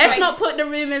 Let's not put the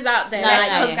rumours out there.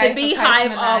 The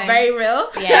Beehive are very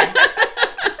real. Yeah.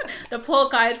 The poor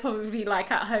guy is probably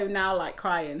like at home now, like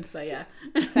crying. So yeah.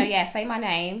 Say my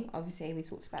name. Obviously, we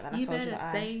talked about that. You better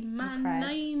say my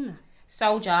name.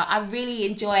 Soldier. I really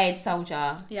enjoyed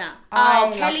Soldier. Yeah.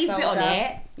 Kelly's bit on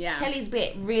it. Yeah. Kelly's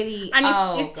bit really. And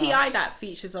it's T.I. that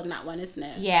features on that one, isn't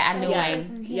it? Yeah, and Lil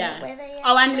Wayne. Yeah.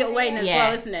 And Lil Wayne as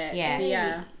well, isn't it? Yeah. So,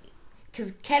 yeah.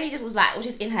 Because Kelly was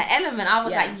just in her element. I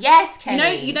was like, yes,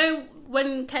 Kelly. You know.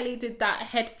 When Kelly did that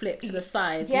head flip to the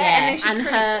side, and then she creeps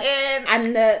in,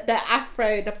 and the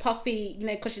afro, the puffy,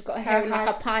 because she's got her hair like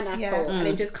a pineapple, and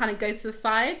it just kind of goes to the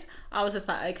side. I was just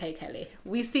like, okay, Kelly,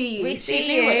 we see you. She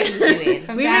knew what she was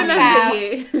doing. We remember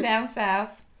you down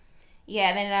south.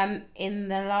 Yeah. Then in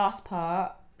the last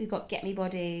part, we got Get Me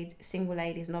Bodied, Single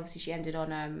Ladies, and obviously she ended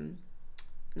on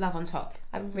Love on Top.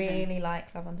 I really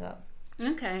like Love on Top.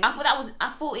 Okay. I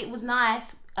thought it was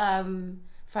nice.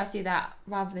 First do that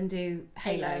rather than do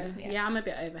Halo. Yeah, I'm a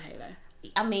bit over Halo.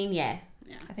 I mean, yeah.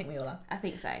 I think we all are. I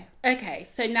think so. Okay,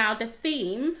 so now the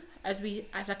theme, as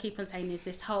I keep on saying, is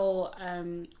this whole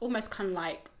almost kind of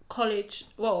like college,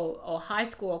 or high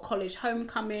school or college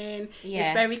homecoming. Yeah.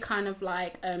 It's very kind of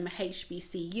like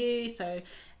HBCU, so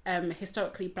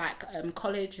historically black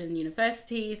college and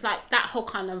universities, like that whole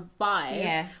kind of vibe.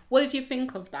 Yeah. What did you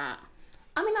think of that?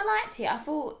 I mean, I liked it. I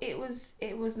thought it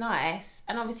was nice,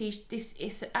 and obviously this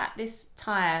is at this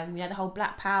time, the whole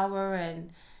Black Power,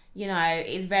 and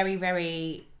it's very,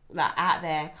 very like out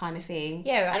there kind of thing.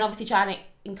 Yeah, and obviously trying to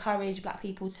encourage black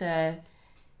people to,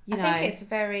 I think it's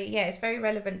very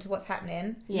relevant to what's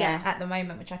happening. Yeah. At the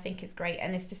moment, which I think is great,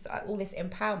 and it's just all this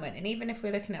empowerment. And even if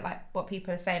we're looking at like what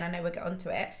people are saying, I know we'll get onto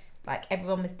it. Like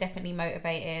everyone was definitely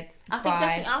motivated. I think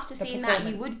definitely after seeing that,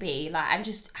 you would be like, and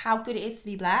just how good it is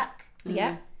to be black.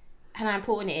 Yeah. And how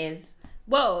important it is.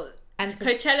 Well, and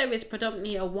Coachella is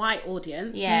predominantly a white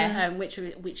audience. Yeah. Which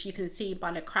you can see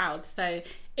by the crowd. So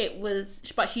it was,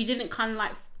 but she didn't kind of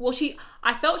like,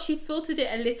 I felt she filtered it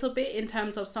a little bit in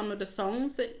terms of some of the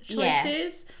songs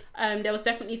choices. Yeah. There was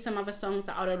definitely some other songs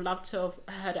that I would have loved to have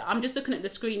heard. I'm just looking at the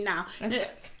screen now.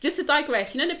 Just to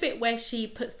digress, the bit where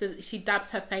she she dabs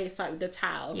her face like with the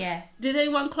towel. Yeah. Did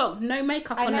anyone clock? No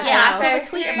makeup on the towel. Yeah, I saw a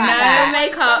tweet about that. No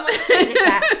makeup.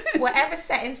 That. Whatever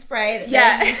setting spray that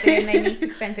they're using, they need to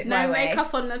send it my way. No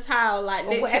makeup on the towel, like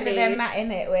or literally. Whatever they're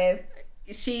matting it with.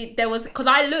 Because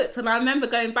I looked and I remember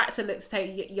going back to look to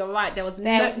say you're right, there was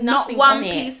not one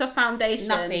piece of foundation.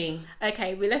 Nothing.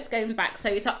 Okay, well, let's go back. So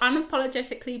it's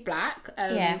unapologetically black.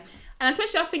 And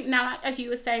especially I think now, like, as you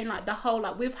were saying, like the whole,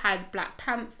 like we've had Black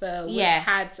Panther, we've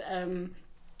had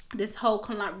this whole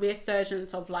kind of like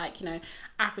resurgence of like, you know,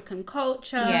 African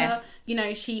culture. You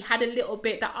know, she had a little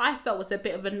bit that I felt was a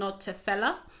bit of a nod to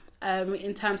Fela.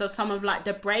 In terms of some of like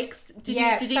the breaks, did you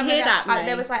hear that?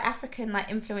 There was like African like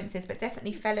influences, but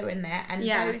definitely Fela in there, and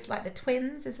those like the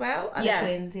twins as well.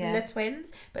 The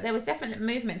twins. But there was definite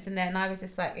movements in there, and I was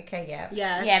just like, okay,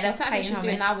 there's something she was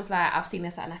doing. I was like, I've seen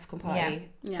this at an African party,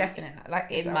 definitely, like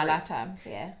in my lifetime.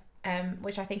 So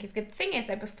which I think is good. The thing is,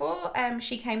 though, before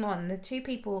she came on, the two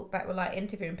people that were like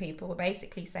interviewing people were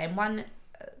basically saying, one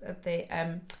of the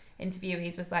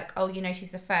interviewees was like, oh, you know,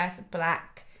 she's the first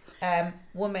black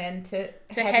woman to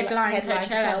headline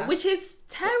Coachella, which is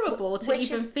terrible to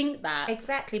even think that.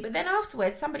 Exactly. But then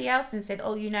afterwards, somebody else said,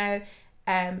 oh, you know,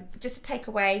 just to take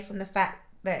away from the fact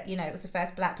that, you know, it was the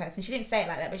first black person. She didn't say it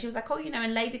like that, but she was like, oh, you know,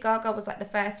 and Lady Gaga was like the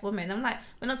first woman. I'm like,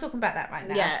 we're not talking about that right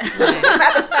now. Yeah. We're talking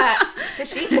about the fact that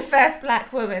she's the first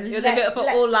black woman. It was a bit of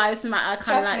an all lives matter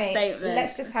kind of like statement.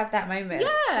 Let's just have that moment. Yeah.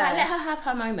 Like, let her have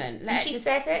her moment. And she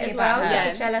said it as well.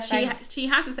 Yeah. She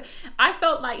hasn't said. I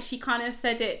felt like she kind of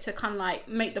said it to kind of like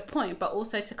make the point, but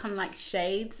also to kind of like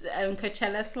shade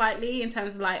Coachella slightly in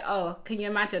terms of like, oh, can you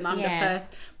imagine I'm the first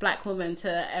black woman to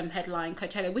headline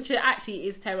Coachella, which actually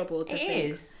is terrible to think. It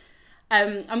is.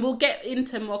 And we'll get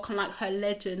into more kind of like her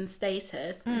legend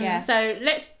status. So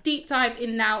let's deep dive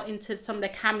in now into some of the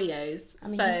cameos. I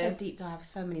mean, you said deep dive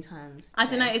so many times. I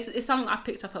don't know. It's something I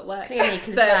picked up at work. Clearly,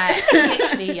 because like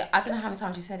literally, I don't know how many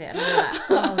times you said it. And I'm like,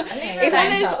 oh,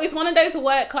 okay. It's one of those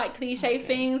work like cliche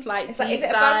things. Like, it's like, is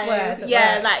it a buzzword?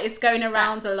 Yeah, like it's going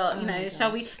around a lot. You know,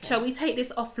 shall we take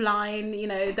this offline? You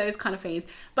know, those kind of things.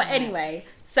 But anyway.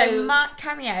 So my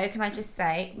cameo, can I just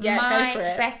say? Yeah, my go for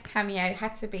it. Best cameo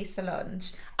had to be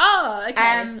Solange. Oh,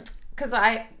 okay. Because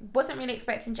I wasn't really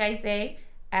expecting Jay-Z,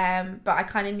 but I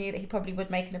kind of knew that he probably would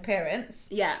make an appearance.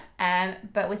 Yeah.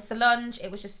 But with Solange, it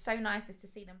was just so nice just to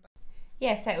see them.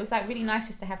 Yeah, so it was like really nice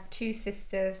just to have two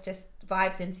sisters just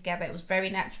vibes in together. It was very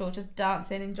natural, just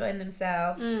dancing, enjoying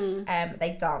themselves.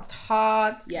 They danced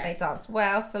hard. Yes. They danced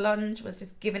well. Solange was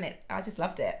just giving it. I just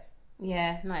loved it.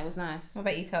 Yeah, no, it was nice. What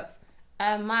about you, Tops?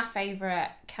 My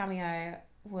favourite cameo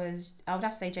was, I would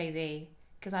have to say Jay-Z,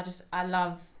 because I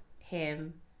love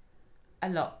him a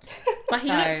lot. But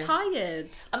he looked tired.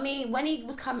 I mean, when he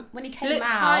came out, he looked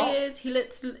tired. You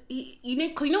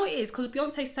know what it is, because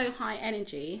Beyonce's so high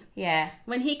energy. Yeah.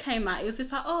 When he came out, it was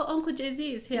just like, oh, Uncle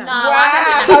Jay-Z is here. No,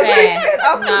 I don't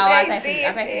think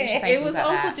that's fair. It was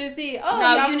Uncle Jay-Z. Oh,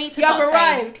 no, you need to have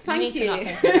arrived. Thank you. You need to not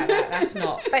say things like that. That's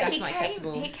not. But that's not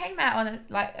acceptable. He came out on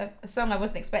a song I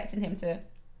wasn't expecting him to.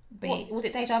 What, was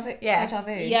it Deja Vu? Yeah. Deja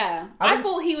Vu. Yeah. I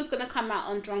thought he was going to come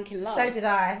out on Drunk in Love. So did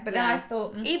I. But then I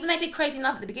thought... Even they did Crazy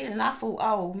Love at the beginning, and I thought,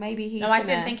 oh, maybe he's I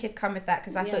didn't think he'd come with that,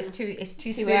 because I thought it's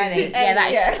too soon. Early. Yeah,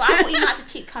 that is true. But I thought he might just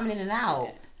keep coming in and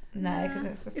out. No, because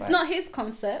it's just it's not his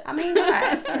concert. I mean,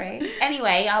 alright, sorry.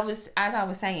 Anyway, as I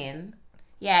was saying,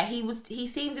 yeah, he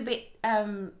seemed a bit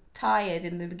tired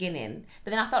in the beginning,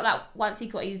 but then I felt like once he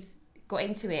got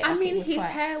into it. I mean, his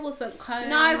hair wasn't combed.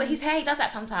 No, but his hair, he does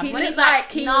that sometimes. He looked like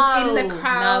he was in the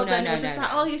crowd and it was just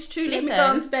like, oh, it's true, let me go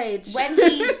on stage. When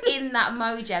he's in that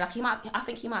mojo, like I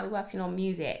think he might be working on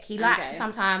music. He likes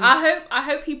sometimes. I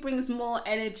hope he brings more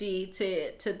energy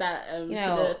to that to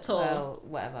the tour. Well,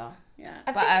 whatever. Yeah.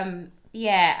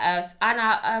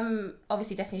 And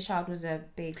obviously Destiny's Child was a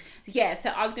big... Yeah, so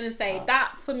I was going to say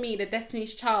that for me, the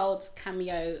Destiny's Child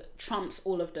cameo trumps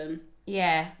all of them.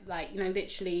 Yeah. Like, you know,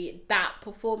 literally that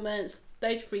performance,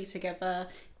 those three together,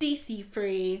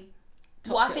 DC3.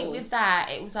 Well, I think with that,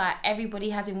 it was like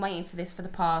everybody has been waiting for this for the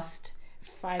past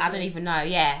 5 years. I don't even know,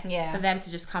 yeah. For them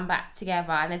to just come back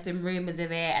together, and there's been rumours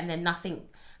of it, and then nothing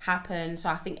happened. So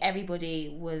I think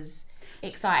everybody was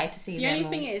excited to see them. The only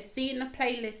thing is, seeing the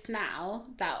playlist now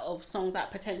of songs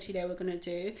that potentially they were going to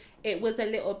do, it was a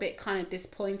little bit kind of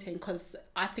disappointing, because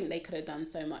I think they could have done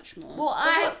so much more. Well,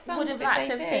 I would have liked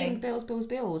to have seen Bills.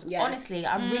 Yeah. Honestly,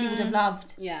 I really would have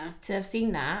loved to have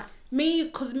seen that. Me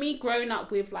growing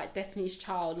up with like Destiny's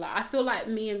Child, like I feel like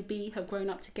me and B have grown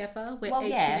up together. We're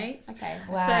age mates. Okay.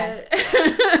 Wow. So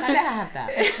I let her have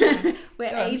that.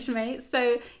 We're age mates.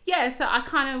 So yeah, so I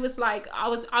kind of was like, I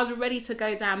was ready to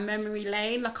go down memory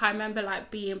lane. Like I remember like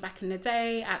being back in the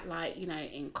day at like, you know,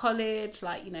 in college,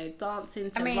 like, you know, dancing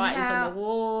to Writings on the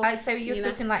Wall. So you're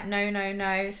talking like No,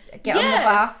 Get on the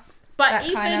Bus. But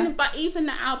even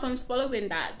the albums following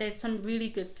that, there's some really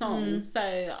good songs.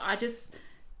 So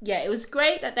yeah, it was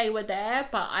great that they were there,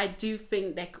 but I do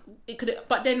think it could.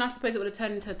 But then I suppose it would have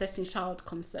turned into a Destiny's Child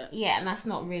concert. Yeah, and that's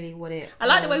not really what it. I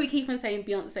like the way we keep on saying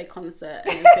Beyonce concert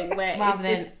and everything, where rather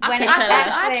than I keep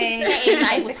forgetting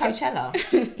that it was Coachella.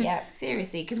 Yeah,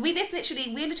 seriously, because we're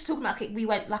literally talking about we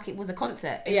went like it was a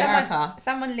concert in America.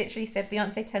 Someone literally said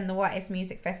Beyonce turned the whitest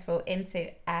music festival into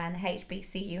an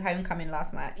HBCU homecoming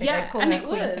last night. They don't call her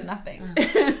queen for nothing.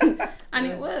 And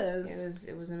it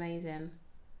was amazing.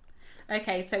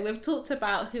 Okay, so we've talked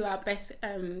about who our best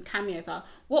cameos are.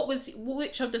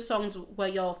 Which of the songs were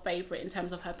your favourite in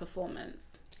terms of her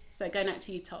performance? So going out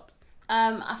to you, Tops.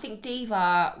 I think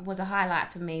Diva was a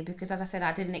highlight for me because, as I said,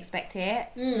 I didn't expect it.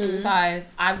 So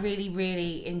I really,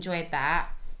 really enjoyed that.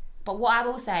 But what I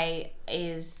will say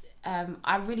is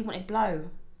I really wanted Blow.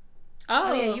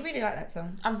 Oh yeah, you really like that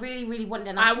song. I really, really wanted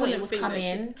it. And I thought it was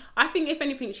coming. I think if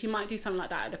anything, she might do something like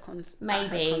that at a concert.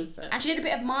 Maybe. And she did a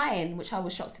bit of Mine, which I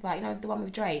was shocked about. You know, the one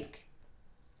with Drake.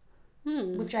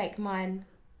 With Drake, Mine.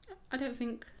 I don't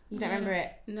think. You don't remember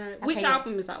it? No. Okay, which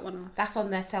album is that one on? That's on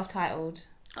their self-titled.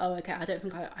 Oh, okay. I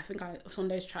think it was on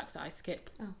those tracks that I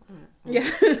skipped. Oh, all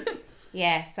right. Yeah.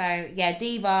 Yeah. So yeah,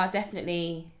 Diva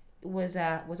definitely was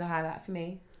a highlight for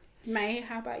me. May,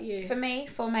 how about you? For me,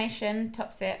 Formation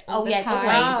tops it. Always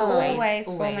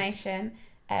Formation.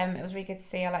 It was really good to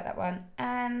see. I like that one.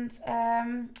 And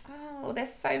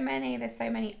there's so many.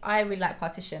 I really like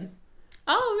Partition.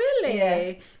 Oh, really?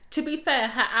 Yeah. To be fair,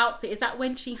 her outfit, is that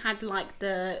when she had like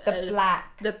the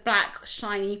black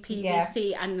shiny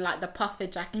PVC and like the puffer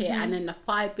jacket and then the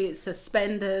 5 boot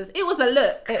suspenders? It was a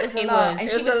look. It was a lot. And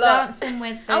she was dancing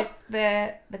with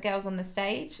the girls on the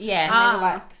stage. Yeah. And they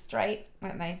were like straight,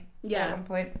 weren't they? Yeah. At one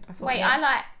point.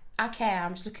 I care.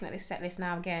 I'm just looking at this set list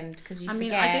now again because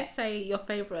forget. I did say your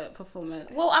favourite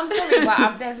performance. Well, I'm sorry,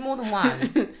 but there's more than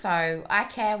one. So I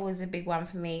Care was a big one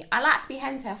for me. I liked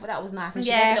Behente. I thought that was nice, and she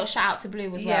gave a little shout out to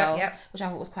Blue as well, which I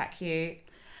thought was quite cute.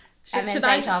 And then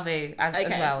Deja Vu as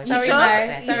well. Sorry, Mo.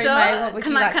 What would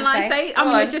you like to say? Can I say? I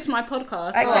mean, it's just my podcast.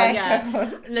 Okay.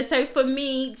 Yeah. So for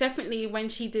me, definitely when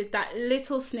she did that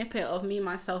little snippet of Me,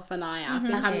 Myself and I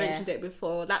think I mentioned it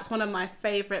before. That's one of my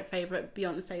favourite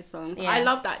Beyonce songs. Yeah. I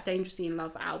love that Dangerously in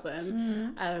Love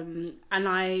album. And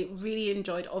I really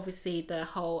enjoyed, obviously, the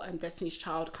whole Destiny's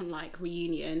Child kind of like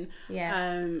reunion.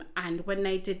 Yeah. And when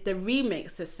they did the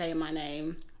remix to Say My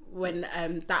Name, when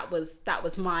that was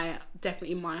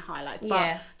definitely my highlights.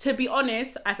 But to be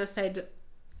honest, as I said,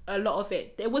 a lot of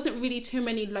it, there wasn't really too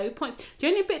many low points. The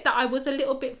only bit that I was a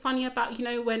little bit funny about, you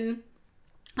know, when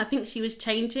I think she was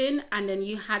changing and then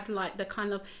you had like the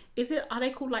kind of, are they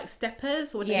called like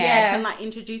steppers or and like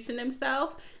introducing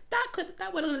themselves?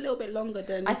 That went on a little bit longer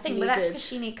than I think, needed. but that's because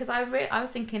she because I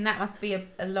was thinking that must be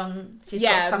a long. She's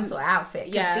got some sort of outfit.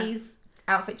 Yeah, these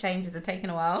outfit changes are taking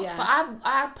a while. Yeah. But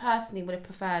I personally would have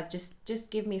preferred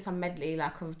just give me some medley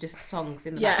like of just songs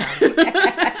in the background.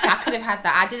 I could have had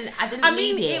that. I didn't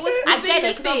need it. I get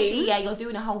it because obviously you're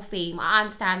doing a whole theme. I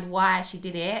understand why she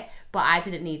did it, but I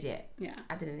didn't need it. Yeah,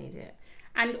 I didn't need it.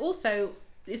 And also,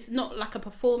 it's not like a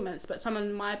performance, but some of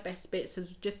my best bits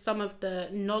is just some of the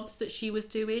nods that she was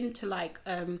doing to like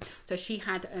so she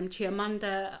had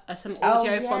Chiamanda some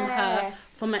audio from her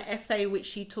from an essay where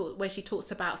she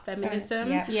talks about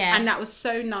feminism, and that was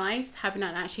so nice having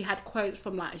that. She had quotes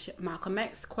from like Malcolm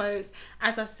X quotes.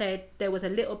 As I said, there was a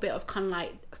little bit of kind of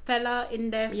like Fella in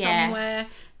there somewhere.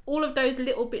 All of those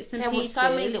little bits and pieces. There were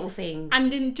so many little things,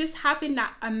 and then just having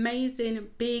that amazing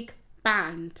big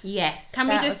band. Yes. Can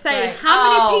we just say great.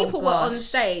 How many people were on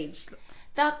stage?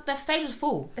 The stage was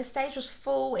full. The stage was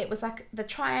full. It was like the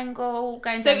triangle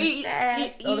going down the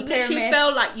stairs. You literally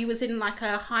felt like you was in like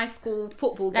a high school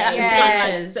football game.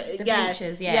 The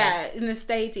bleachers, in the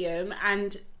stadium.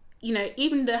 And, you know,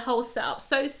 even the whole setup,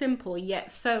 so simple yet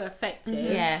so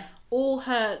effective. Yeah.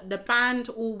 The band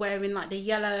all wearing like the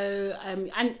yellow,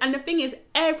 and the thing is,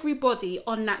 everybody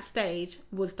on that stage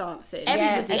was dancing.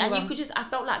 Everybody, and you could I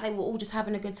felt like they were all just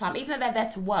having a good time, even though they're there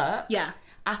to work. Yeah,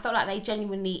 I felt like they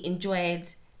genuinely enjoyed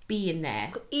being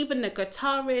there. Even the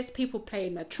guitarists, people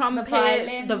playing the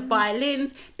trumpets, the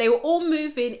violins, they were all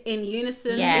moving in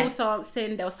unison, all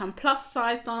dancing. There were some plus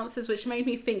size dancers, which made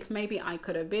me think maybe I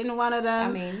could have been one of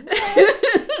them.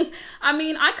 I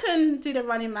mean, I couldn't do the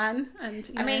Running Man, and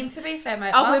I mean, to be fair,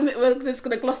 we're just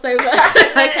gonna gloss over.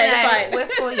 Fine. We're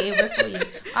for you.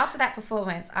 After that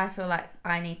performance, I feel like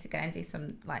I need to go and do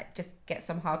some just get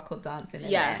some hardcore dancing.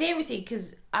 Seriously,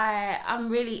 because I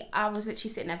was literally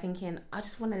sitting there thinking, I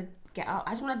just want to get up.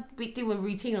 I just want to do a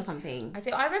routine or something. I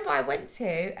do. I remember I went to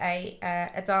a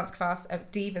dance class, a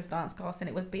divas dance class, and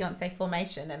it was Beyonce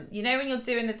Formation. And you know when you're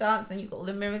doing the dance and you've got all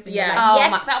the mirrors and you're like,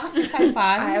 yes! That must be so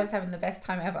fun. I was having the best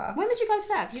time ever. When did you go to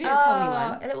that? 'Cause you didn't tell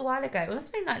anyone. A little while ago. It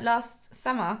must have been like last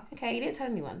summer. Okay, you didn't tell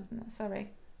anyone. No,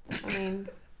 sorry. I mean,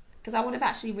 because I would have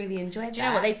actually really enjoyed that. Do you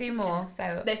know what? They do more.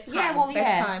 So there's time.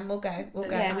 There's time. We'll go. We'll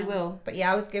go. Yeah, we will. But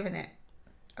yeah, I was giving it.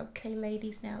 Okay,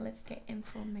 ladies, now let's get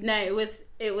information. No,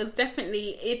 it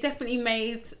definitely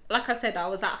made, like I said, I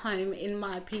was at home in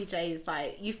my PJs.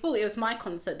 Like, you thought it was my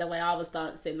concert the way I was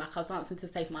dancing, like I was dancing to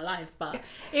save my life, but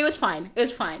it was fine.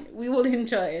 We all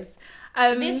enjoyed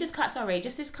it.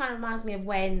 This kind of reminds me of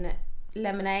when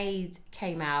Lemonade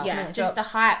came out. Yeah, just the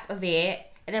hype of it,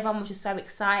 and everyone was just so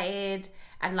excited.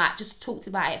 And like just talked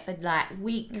about it for like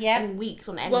weeks and weeks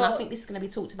on end. And I think this is going to be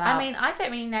talked about. I mean, I don't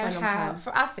really know how.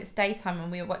 For us, it's daytime when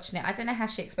we were watching it. I don't know how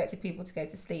she expected people to go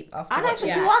to sleep after. I don't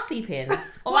think you are sleeping.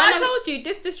 Well, I told you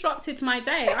this disrupted my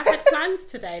day. I had plans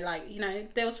today. Like, you know,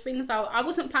 there was things I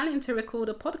wasn't planning to record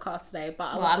a podcast today,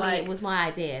 but it was my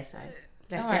idea, so.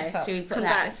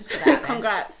 Congrats.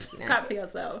 You know. Clap for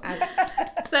yourself.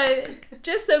 So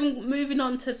just moving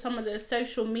on to some of the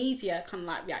social media kind of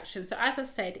like reactions. So as I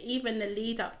said, even the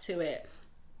lead up to it,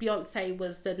 Beyonce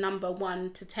was the number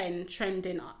 1 to 10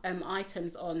 trending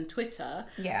items on Twitter.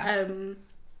 Yeah.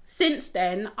 Since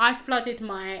then, I flooded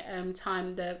my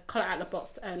the Colour Out the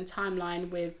Box timeline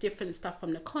with different stuff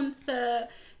from the concert.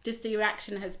 Just the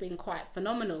reaction has been quite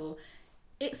phenomenal.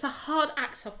 It's a hard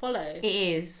act to follow.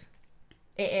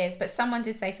 It is, but someone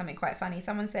did say something quite funny.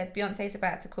 Someone said Beyonce's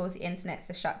about to cause the internet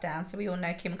to shut down, so we all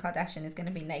know Kim Kardashian is going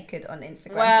to be naked on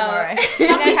Instagram tomorrow.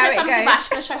 Somebody said something about she's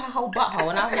going to show her whole butthole,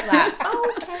 and I was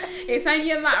like, okay. It's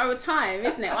only a matter of time,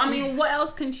 isn't it? I mean, what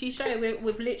else can she show?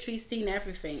 We've literally seen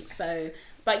everything, so...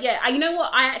 But yeah, you know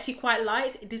what I actually quite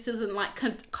liked? This isn't like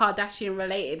Kardashian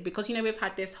related, because, you know, we've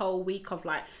had this whole week of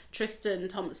like Tristan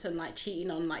Thompson like cheating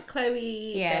on like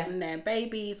Khloe and their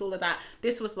babies, all of that.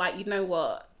 This was like, you know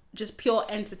what? Just pure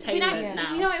entertainment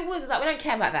now. You know what it was? It's like, we don't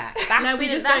care about that.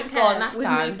 That's gone. That's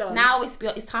done. Now it's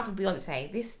time for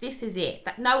Beyonce. This is it.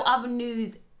 No other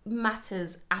news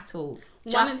matters at all.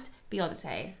 Just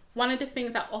Beyonce. One of the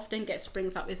things that often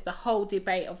brings up is the whole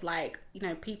debate of like, you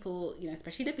know, people, you know,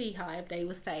 especially the Beehive, they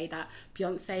will say that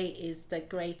Beyonce is the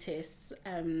greatest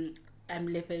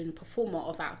living performer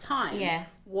of our time. Yeah.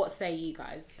 What say you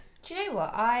guys? Do you know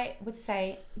what? I would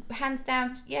say, hands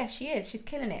down, yeah, she is. She's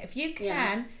killing it. If you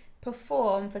can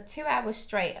perform for 2 hours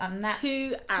straight on that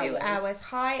 2 hours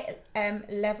high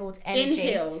leveled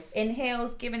energy in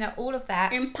heels, giving her all of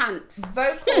that in pants,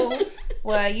 vocals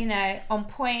were, you know, on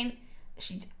point.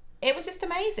 It was just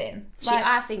amazing. Like,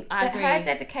 I agree. Her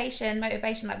dedication,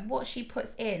 motivation, like what she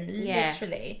puts in,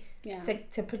 literally,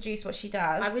 to produce what she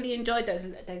does. I really enjoyed those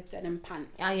denim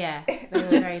pants. Oh yeah, they were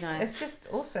very nice. It's just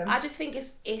awesome. I just think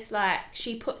it's like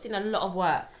she puts in a lot of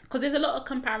work. Because there's a lot of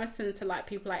comparison to like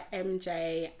people like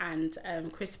MJ and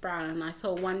Chris Brown, and I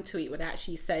saw one tweet where they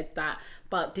actually said that,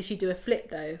 but did she do a flip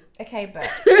though? Okay, but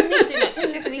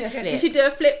did she do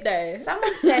a flip though?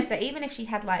 Someone said that even if she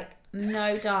had like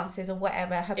no dances or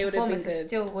whatever, her performance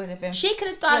still would have been. She could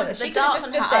have done the dance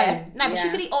on her own. No,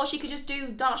 but she could just do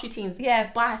dance routines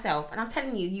by herself. And I'm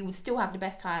telling you, you would still have the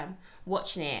best time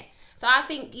watching it. So I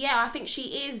think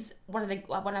she is one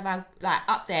of our like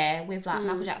up there with like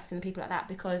Michael Jackson and people like that,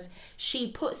 because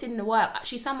she puts in the work.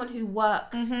 She's someone who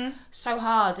works so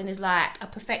hard and is like a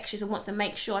perfectionist and wants to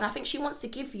make sure. And I think she wants to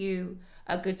give you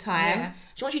a good time. Yeah.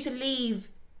 She wants you to leave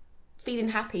feeling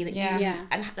happy that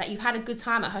and that you've had a good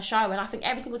time at her show. And I think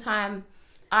every single time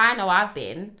I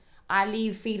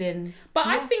leave feeling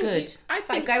good. I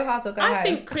think go hard or go home. I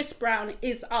think Chris Brown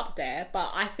is up there, but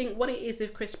I think what it is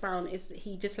with Chris Brown is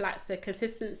he just lacks the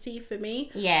consistency for me.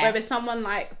 Yeah. Whereas someone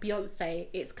like Beyonce,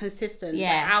 it's consistent.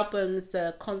 Yeah. The albums,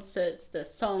 the concerts, the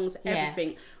songs,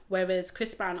 everything. Whereas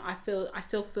Chris Brown, I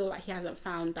still feel like he hasn't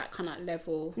found that kind of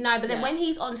level. No, but then when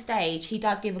he's on stage, he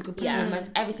does give a good performance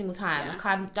every single time. Yeah. Like,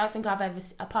 I don't think I've ever,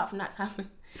 apart from that time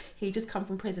he just come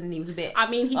from prison and he was a bit. I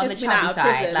mean, he on just the been chubby out of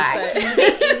side. prison, like so.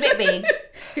 he's a bit big.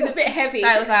 He's a bit heavy. So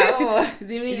it was like,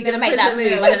 is he gonna make that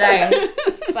move? I don't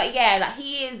know. But yeah, like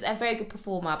he is a very good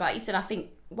performer. But like you said, I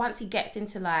think once he gets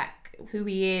into like who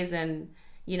he is and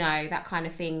you know that kind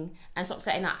of thing, and stops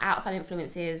letting that outside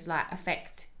influences like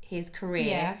affect his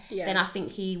career, then I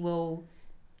think he will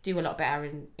do a lot better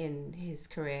in his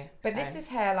career. But this is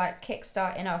her like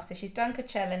kick-starting off. So she's done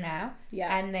Coachella now,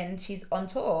 and then she's on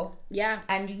tour. Yeah.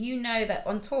 And you know that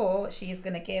on tour she's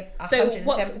going to give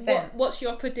 110%. So what's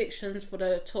your predictions for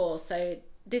the tour? So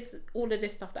all of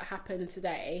this stuff that happened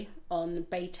today on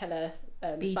Beychella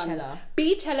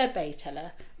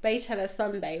Beychella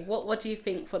Sunday. What do you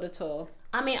think for the tour?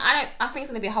 I mean, I think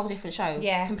it's going to be a whole different show.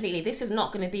 Yeah. Completely. This is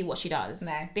not going to be what she does.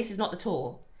 No. This is not the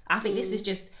tour. I think this is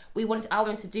just, I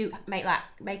wanted to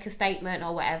make a statement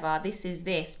or whatever. This is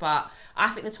this, but I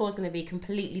think the tour is going to be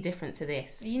completely different to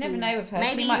this. You never know with her.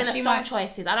 Maybe even the song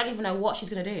choices. I don't even know what she's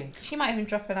going to do. She might even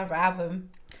drop another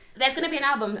album. There's going to be an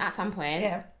album at some point.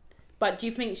 Yeah. But do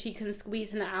you think she can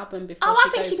squeeze in an album before I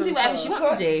think she can do whatever she wants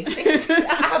to do.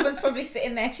 The album's probably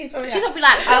sitting there. She's probably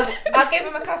like, I'll give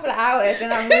him a couple of hours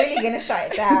and I'm really going to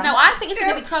shut it down. No, I think it's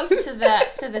going to be closer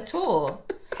to the tour.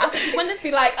 I think it's when this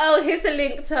be like, oh, here's the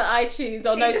link to iTunes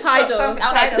or no Tidal. Oh,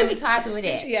 that's going to be Tidal with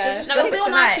it. Yeah. No, it'll be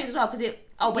on iTunes as well because it.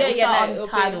 Oh, but it'll start on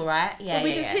Tidal, right? Yeah,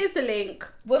 here's the link.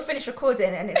 We'll finish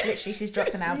recording and it's literally she's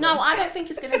dropped an album. No, I don't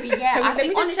think it's going to be yet. I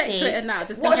think honestly, Twitter now,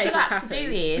 just what she'd like to do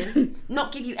is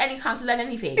not give you any time to learn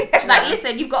anything. She's like,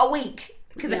 listen, you've got a week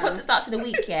because the concert starts in a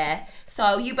week, yeah.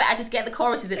 So you better just get the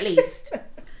choruses at least.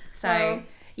 So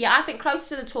yeah, I think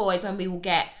closer to the tour is when we will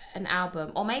get an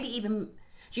album, or maybe even.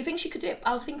 Do you think she could do it?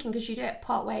 I was thinking, could she do it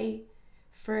part way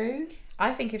through?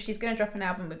 I think if she's going to drop an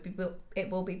album, it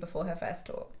will be before her first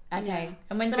tour. Okay. Yeah.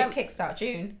 And when's it kickstart?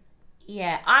 June?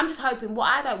 Yeah. I'm just hoping, what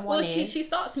I don't want is... Well, she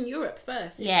starts in Europe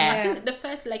first. Yeah. I think the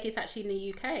first leg is actually in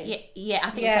the UK. Yeah,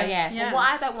 I think so, yeah. But what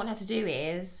I don't want her to do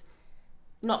is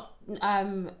not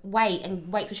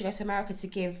wait till she goes to America to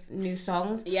give new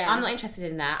songs. Yeah. I'm not interested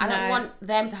in that. I don't want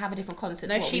them to have a different concert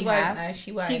to what we have. No,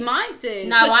 she won't. She might do.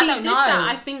 No, I don't know. That,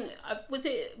 I think, was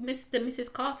it the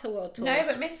Mrs. Carter World Tour? No,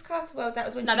 but Mrs. Carter World, that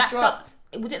was when she dropped...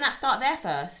 Didn't that start there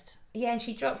first? Yeah, and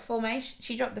she dropped Formation.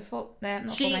 She dropped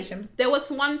Formation. There was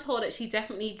one tour that she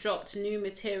definitely dropped new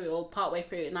material partway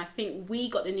through, and I think we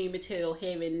got the new material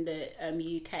here in the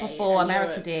UK before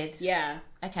America did. Yeah.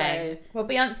 Okay. So, well,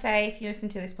 Beyonce, if you listen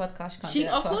to this podcast, you can't do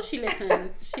that. Of course, she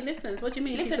listens. She listens. What do you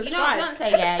mean? Listen, you know what,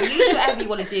 Beyonce? Yeah, you do whatever you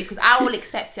want to do because I will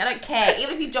accept it. I don't care.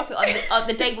 Even if you drop it on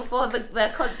the day before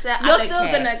the concert, you're still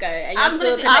gonna go. And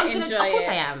you're still gonna enjoy it. Of course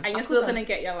I am. And you're still gonna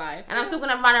get your life. And I'm still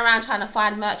gonna run around trying to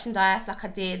find merchandise like I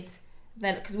did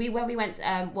then, because when we went,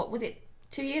 what was it?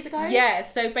 2 years ago? Yeah,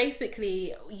 so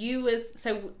basically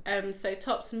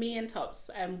Tops, me and Tops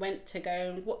went to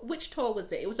go, which tour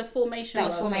was it? It was a Formation. That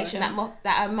was Formation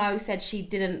that Mo said she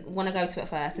didn't want to go to at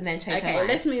first and then changed her mind. Okay,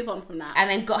 let's move on from that. And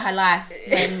then got her life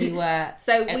when we were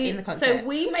in the concert. So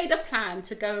we made a plan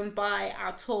to go and buy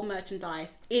our tour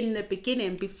merchandise in the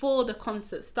beginning before the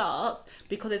concert starts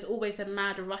because there's always a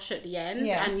mad rush at the end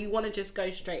and you want to just go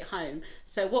straight home.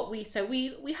 So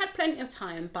we had plenty of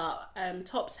time, but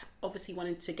Tops obviously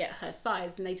wanted to get her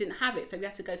size and they didn't have it, so we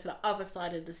had to go to the other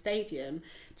side of the stadium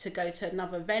to go to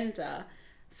another vendor.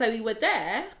 So we were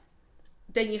there,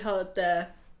 then you heard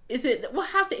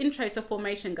how's the intro to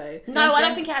Formation go? No, I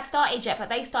don't think it had started yet, but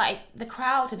they started, the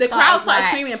crowd started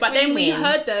screaming, but then we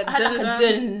heard I heard like a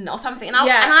dun or something, and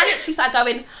I literally started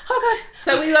going, oh my god.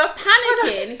 So we were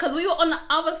panicking because we were on the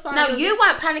other side. No, you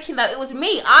weren't panicking though, it was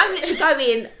me. I'm literally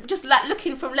going, just like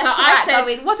looking from left to right,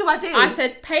 going, what do I do? I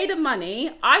said, pay the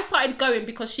money. I started going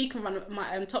because she can run,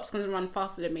 my Tops can run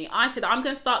faster than me. I said, I'm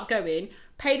going to start going,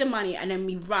 pay the money, and then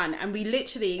we ran, and we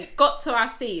literally got to our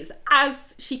seats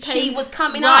as she was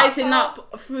coming rising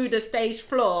up through the stage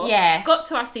floor. Yeah, got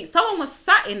to our seats. Someone was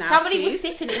sat in our Somebody seats.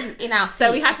 was sitting in our seats.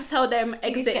 So we had to tell them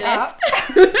exit left.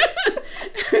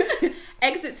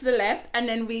 Exit to the left, and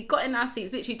then we got in our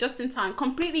seats literally just in time,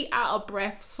 completely out of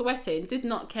breath, sweating, did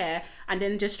not care, and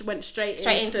then just went straight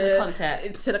into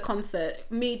the concert.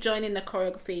 Me joining the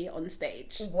choreography on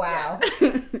stage. Wow.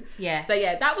 Yeah. So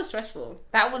yeah, that was stressful.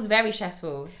 That was very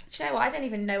stressful. Do you know what? I don't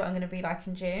even know what I'm going to be like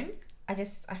in June. I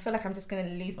feel like I'm just going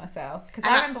to lose myself. Because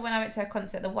I remember when I went to a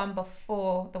concert, the one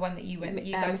before the one that you guys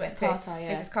went to.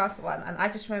 Mrs. Carter one. And I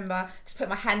just remember just put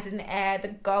my hands in the air, the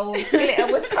gold glitter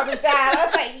was coming down. I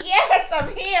was like, yes,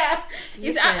 I'm here.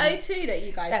 Is that O2 that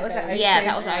you guys That was at O2. Yeah,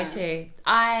 that was O2.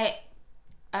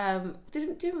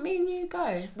 Didn't me and you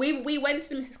go? We went to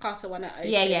the Mrs. Carter one at O2.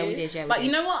 Yeah, we did. But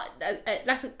you know what?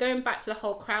 That's going back to the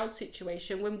whole crowd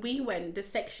situation. When we went, the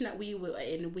section that we were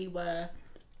in, we were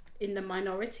in the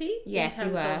minority. Yes,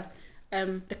 in terms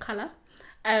of the colour.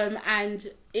 And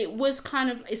it was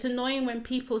kind of, it's annoying when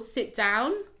people sit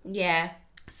down. Yeah.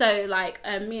 So like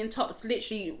me and Tops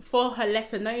literally for her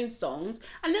lesser known songs,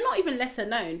 and they're not even lesser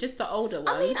known, just the older ones.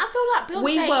 I mean, I feel like Beyonce...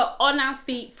 We were on our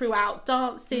feet throughout,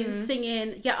 dancing,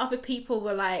 singing. Yeah, other people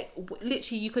were like,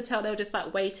 literally, you could tell they were just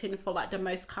like waiting for like the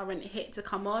most current hit to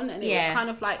come on, and it was kind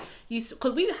of like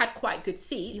because we had quite good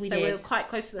seats, we were quite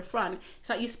close to the front. It's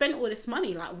like you spent all this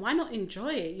money, like why not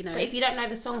enjoy it? You know. But if you don't know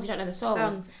the songs, you don't know the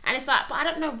songs. And it's like, but I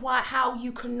don't know how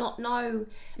you can not know.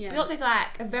 Yeah. Beyonce's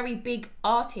like a very big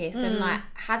artist, and like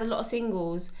has a lot of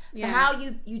singles. So how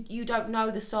you don't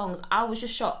know the songs? I was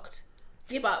just shocked.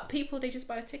 Yeah, but people, they just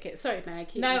buy a ticket. Sorry, Meg.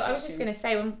 No, I was just going to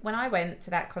say, when I went to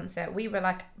that concert, we were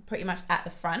like pretty much at the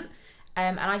front.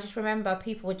 And I just remember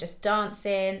people were just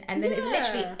dancing. And then it's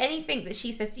literally anything that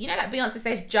she says, you know, like Beyonce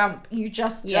says jump, you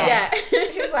just jump. Yeah.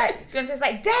 She was like, Beyonce's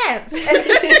like, dance.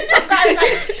 And some guy was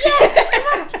like,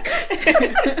 yeah, come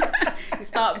on. You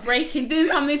start breaking, doing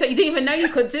some moves that you didn't even know you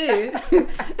could do.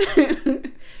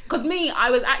 Because me, I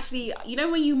was actually, you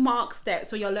know when you mark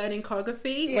steps or you're learning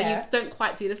choreography, when you don't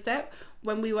quite do the step?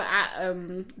 When we were at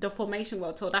the Formation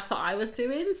World Tour, that's what I was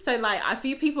doing. So like, a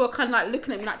few people were kind of like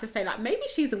looking at me like to say like, maybe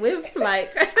she's with like.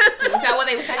 Is that what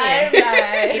they were saying? I don't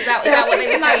know. Is that what they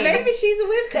were saying? Like, maybe she's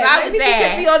with. Because I was there. She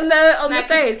should be on the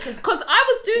stage. Because I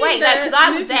was doing. Wait, because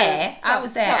I was there. I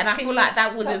was there, and I feel like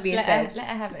that wasn't being said. Let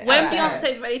her have it. When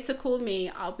Beyonce's ready to call me,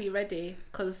 I'll be ready.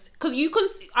 Because you can.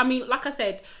 I mean, like I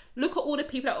said. Look at all the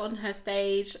people that are on her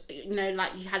stage. You know,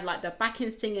 like you had like the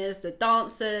backing singers, the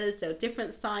dancers. There were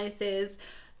different sizes.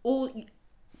 All.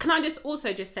 Can I just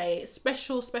also just say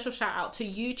special shout out to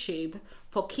YouTube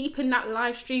for keeping that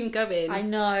live stream going. I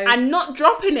know. And not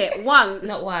dropping it once.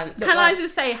 Not once. Can I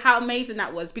just say how amazing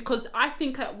that was? Because I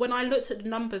think when I looked at the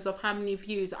numbers of how many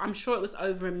views, I'm sure it was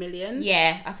over 1 million.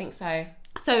 Yeah, I think so.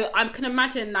 So I can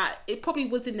imagine that it probably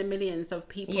was in the millions of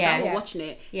people that were watching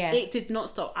it. Yeah. It did not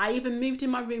stop. I even moved in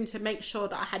my room to make sure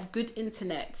that I had good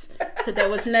internet. So there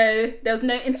was no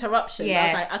interruption. Yeah. I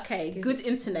was like, okay, good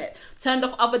internet. Turned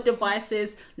off other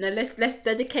devices. Now let's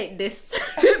dedicate this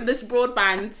this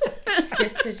broadband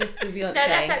to just Beyonce. No,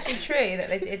 that's actually true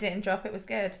that it didn't drop. It was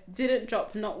good. Didn't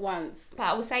drop, not once. But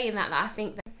I was saying that I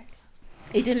think that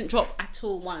it didn't drop at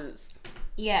all once.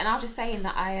 Yeah, and I was just saying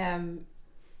that I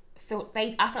feel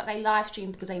like they live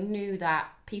streamed because they knew that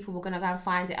people were gonna go and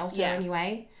find it elsewhere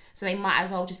anyway, so they might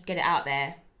as well just get it out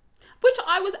there. Which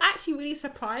I was actually really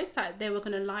surprised that they were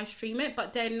going to live stream it.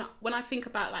 But then when I think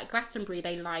about like Glastonbury,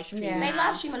 they live stream. Yeah. They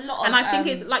live stream a lot of... And I think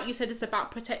it's, like you said, it's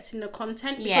about protecting the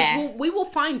content. Because we will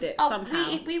find it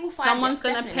somehow. We will find Someone's it,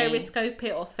 going to Periscope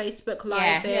it or Facebook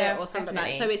Live it or something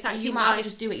like that. So it's actually you might as well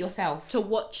just do it yourself. To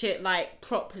watch it like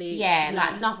properly.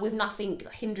 Yeah, like with nothing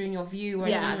hindering your view or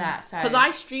anything like that. Because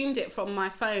I streamed it from my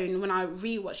phone when I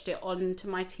rewatched it onto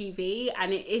my TV.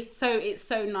 And it's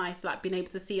so nice, like being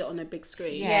able to see it on a big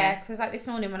screen. Yeah, because like this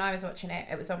morning when I was watching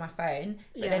it was on my phone,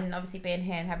 but then obviously being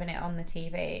here and having it on the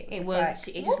TV,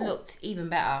 it just looked even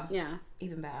better. Yeah,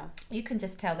 even better. You can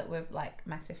just tell that we're like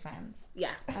massive fans.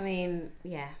 Yeah, I mean,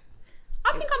 yeah.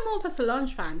 I think I'm more of a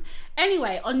Solange fan.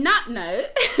 Anyway, on that note,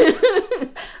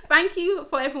 thank you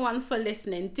for everyone for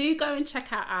listening. Do go and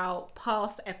check out our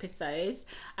past episodes.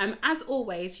 As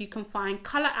always, you can find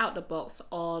Colour Out the Box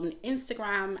on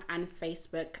Instagram and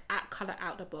Facebook at Colour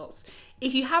Out the Box.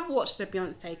 If you have watched the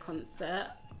Beyonce concert,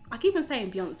 I keep on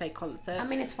saying Beyonce concert. I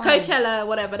mean, it's fine. Coachella,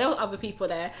 whatever. There were other people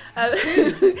there.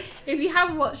 If you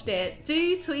haven't watched it,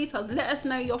 do tweet us. Let us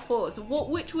know your thoughts.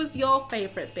 Which was your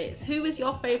favourite bits? Who was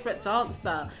your favourite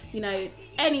dancer? You know,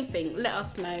 anything. Let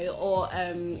us know. Or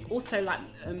also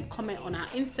comment on our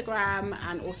Instagram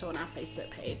and also on our Facebook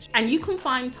page. And you can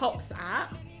find Tops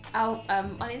at on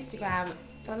Instagram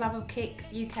for the Love of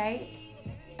Kicks UK.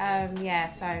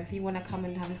 So if you want to come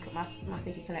and have a look at my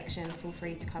sneaker collection, feel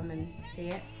free to come and see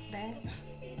it there.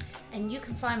 And you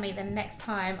can find me the next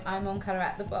time I'm on Colour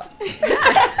Out the Box.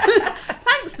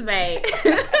 Thanks, mate.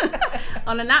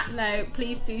 On that note,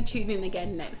 please do tune in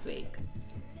again next week.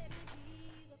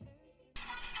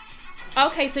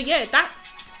 Okay, so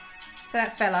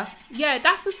that's Fella. Yeah,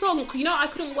 that's the song. You know, I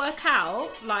couldn't work out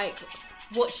like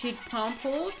what she'd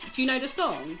sampled. Do you know the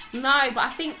song? No, but I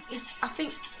think it's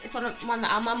one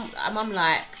that our mum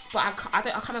likes, but I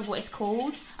can't remember what it's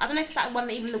called. I don't know if it's that one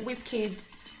that even the Wizkid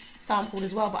sampled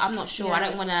as well, but I'm not sure. Yeah. I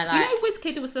don't want to like. You know,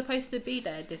 Wizkid was supposed to be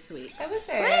there this week. Oh, was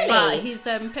it? Really? But his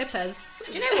Peppers.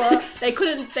 Do you know what?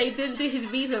 They didn't do his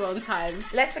visa on time.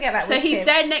 Let's forget about Wizkid. So he's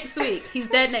there next week. He's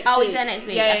there next week. Oh, he's there next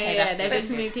week. Yeah. They've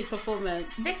just moved his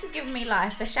performance. This has given me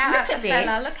life. The shout out to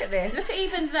Fella. Look at this. Look at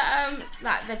even the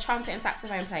the trumpet and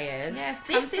saxophone players. Yes,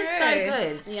 this is so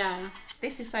good. Yeah.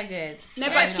 This is so good. No,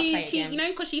 but she you know,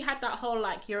 because she had that whole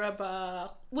like Yoruba.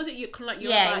 Was it like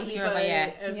Yoruba? Yeah, it was Yoruba.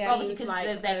 Yeah. Obviously, because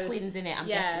like, they're twins in it. I'm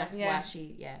guessing that's why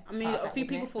she. Yeah. I mean, a few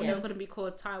people thought they were going to be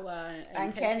called Taiwa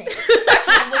and Kenny.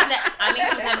 I mean,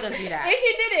 she was never going to do that. If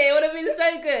she did it would have been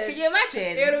so good. Can you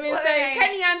imagine? It would have been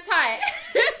Kenny and Ty.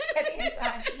 Kenny and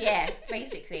Ty. Yeah,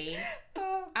 basically.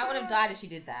 Oh, I would have died if she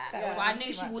did that. But I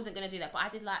knew she wasn't going to do that. But I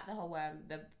did like the whole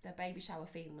the baby shower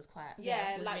theme was quite was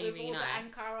like really, with really all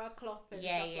nice. the Ankara cloth and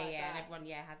stuff like that. And everyone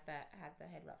had the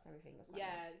head wraps and everything. It was quite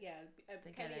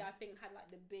nice. Kelly, I think, had like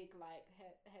the big like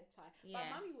head tie. But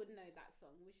Mummy would know that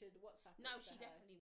song. We should WhatsApp. No, it she her. definitely.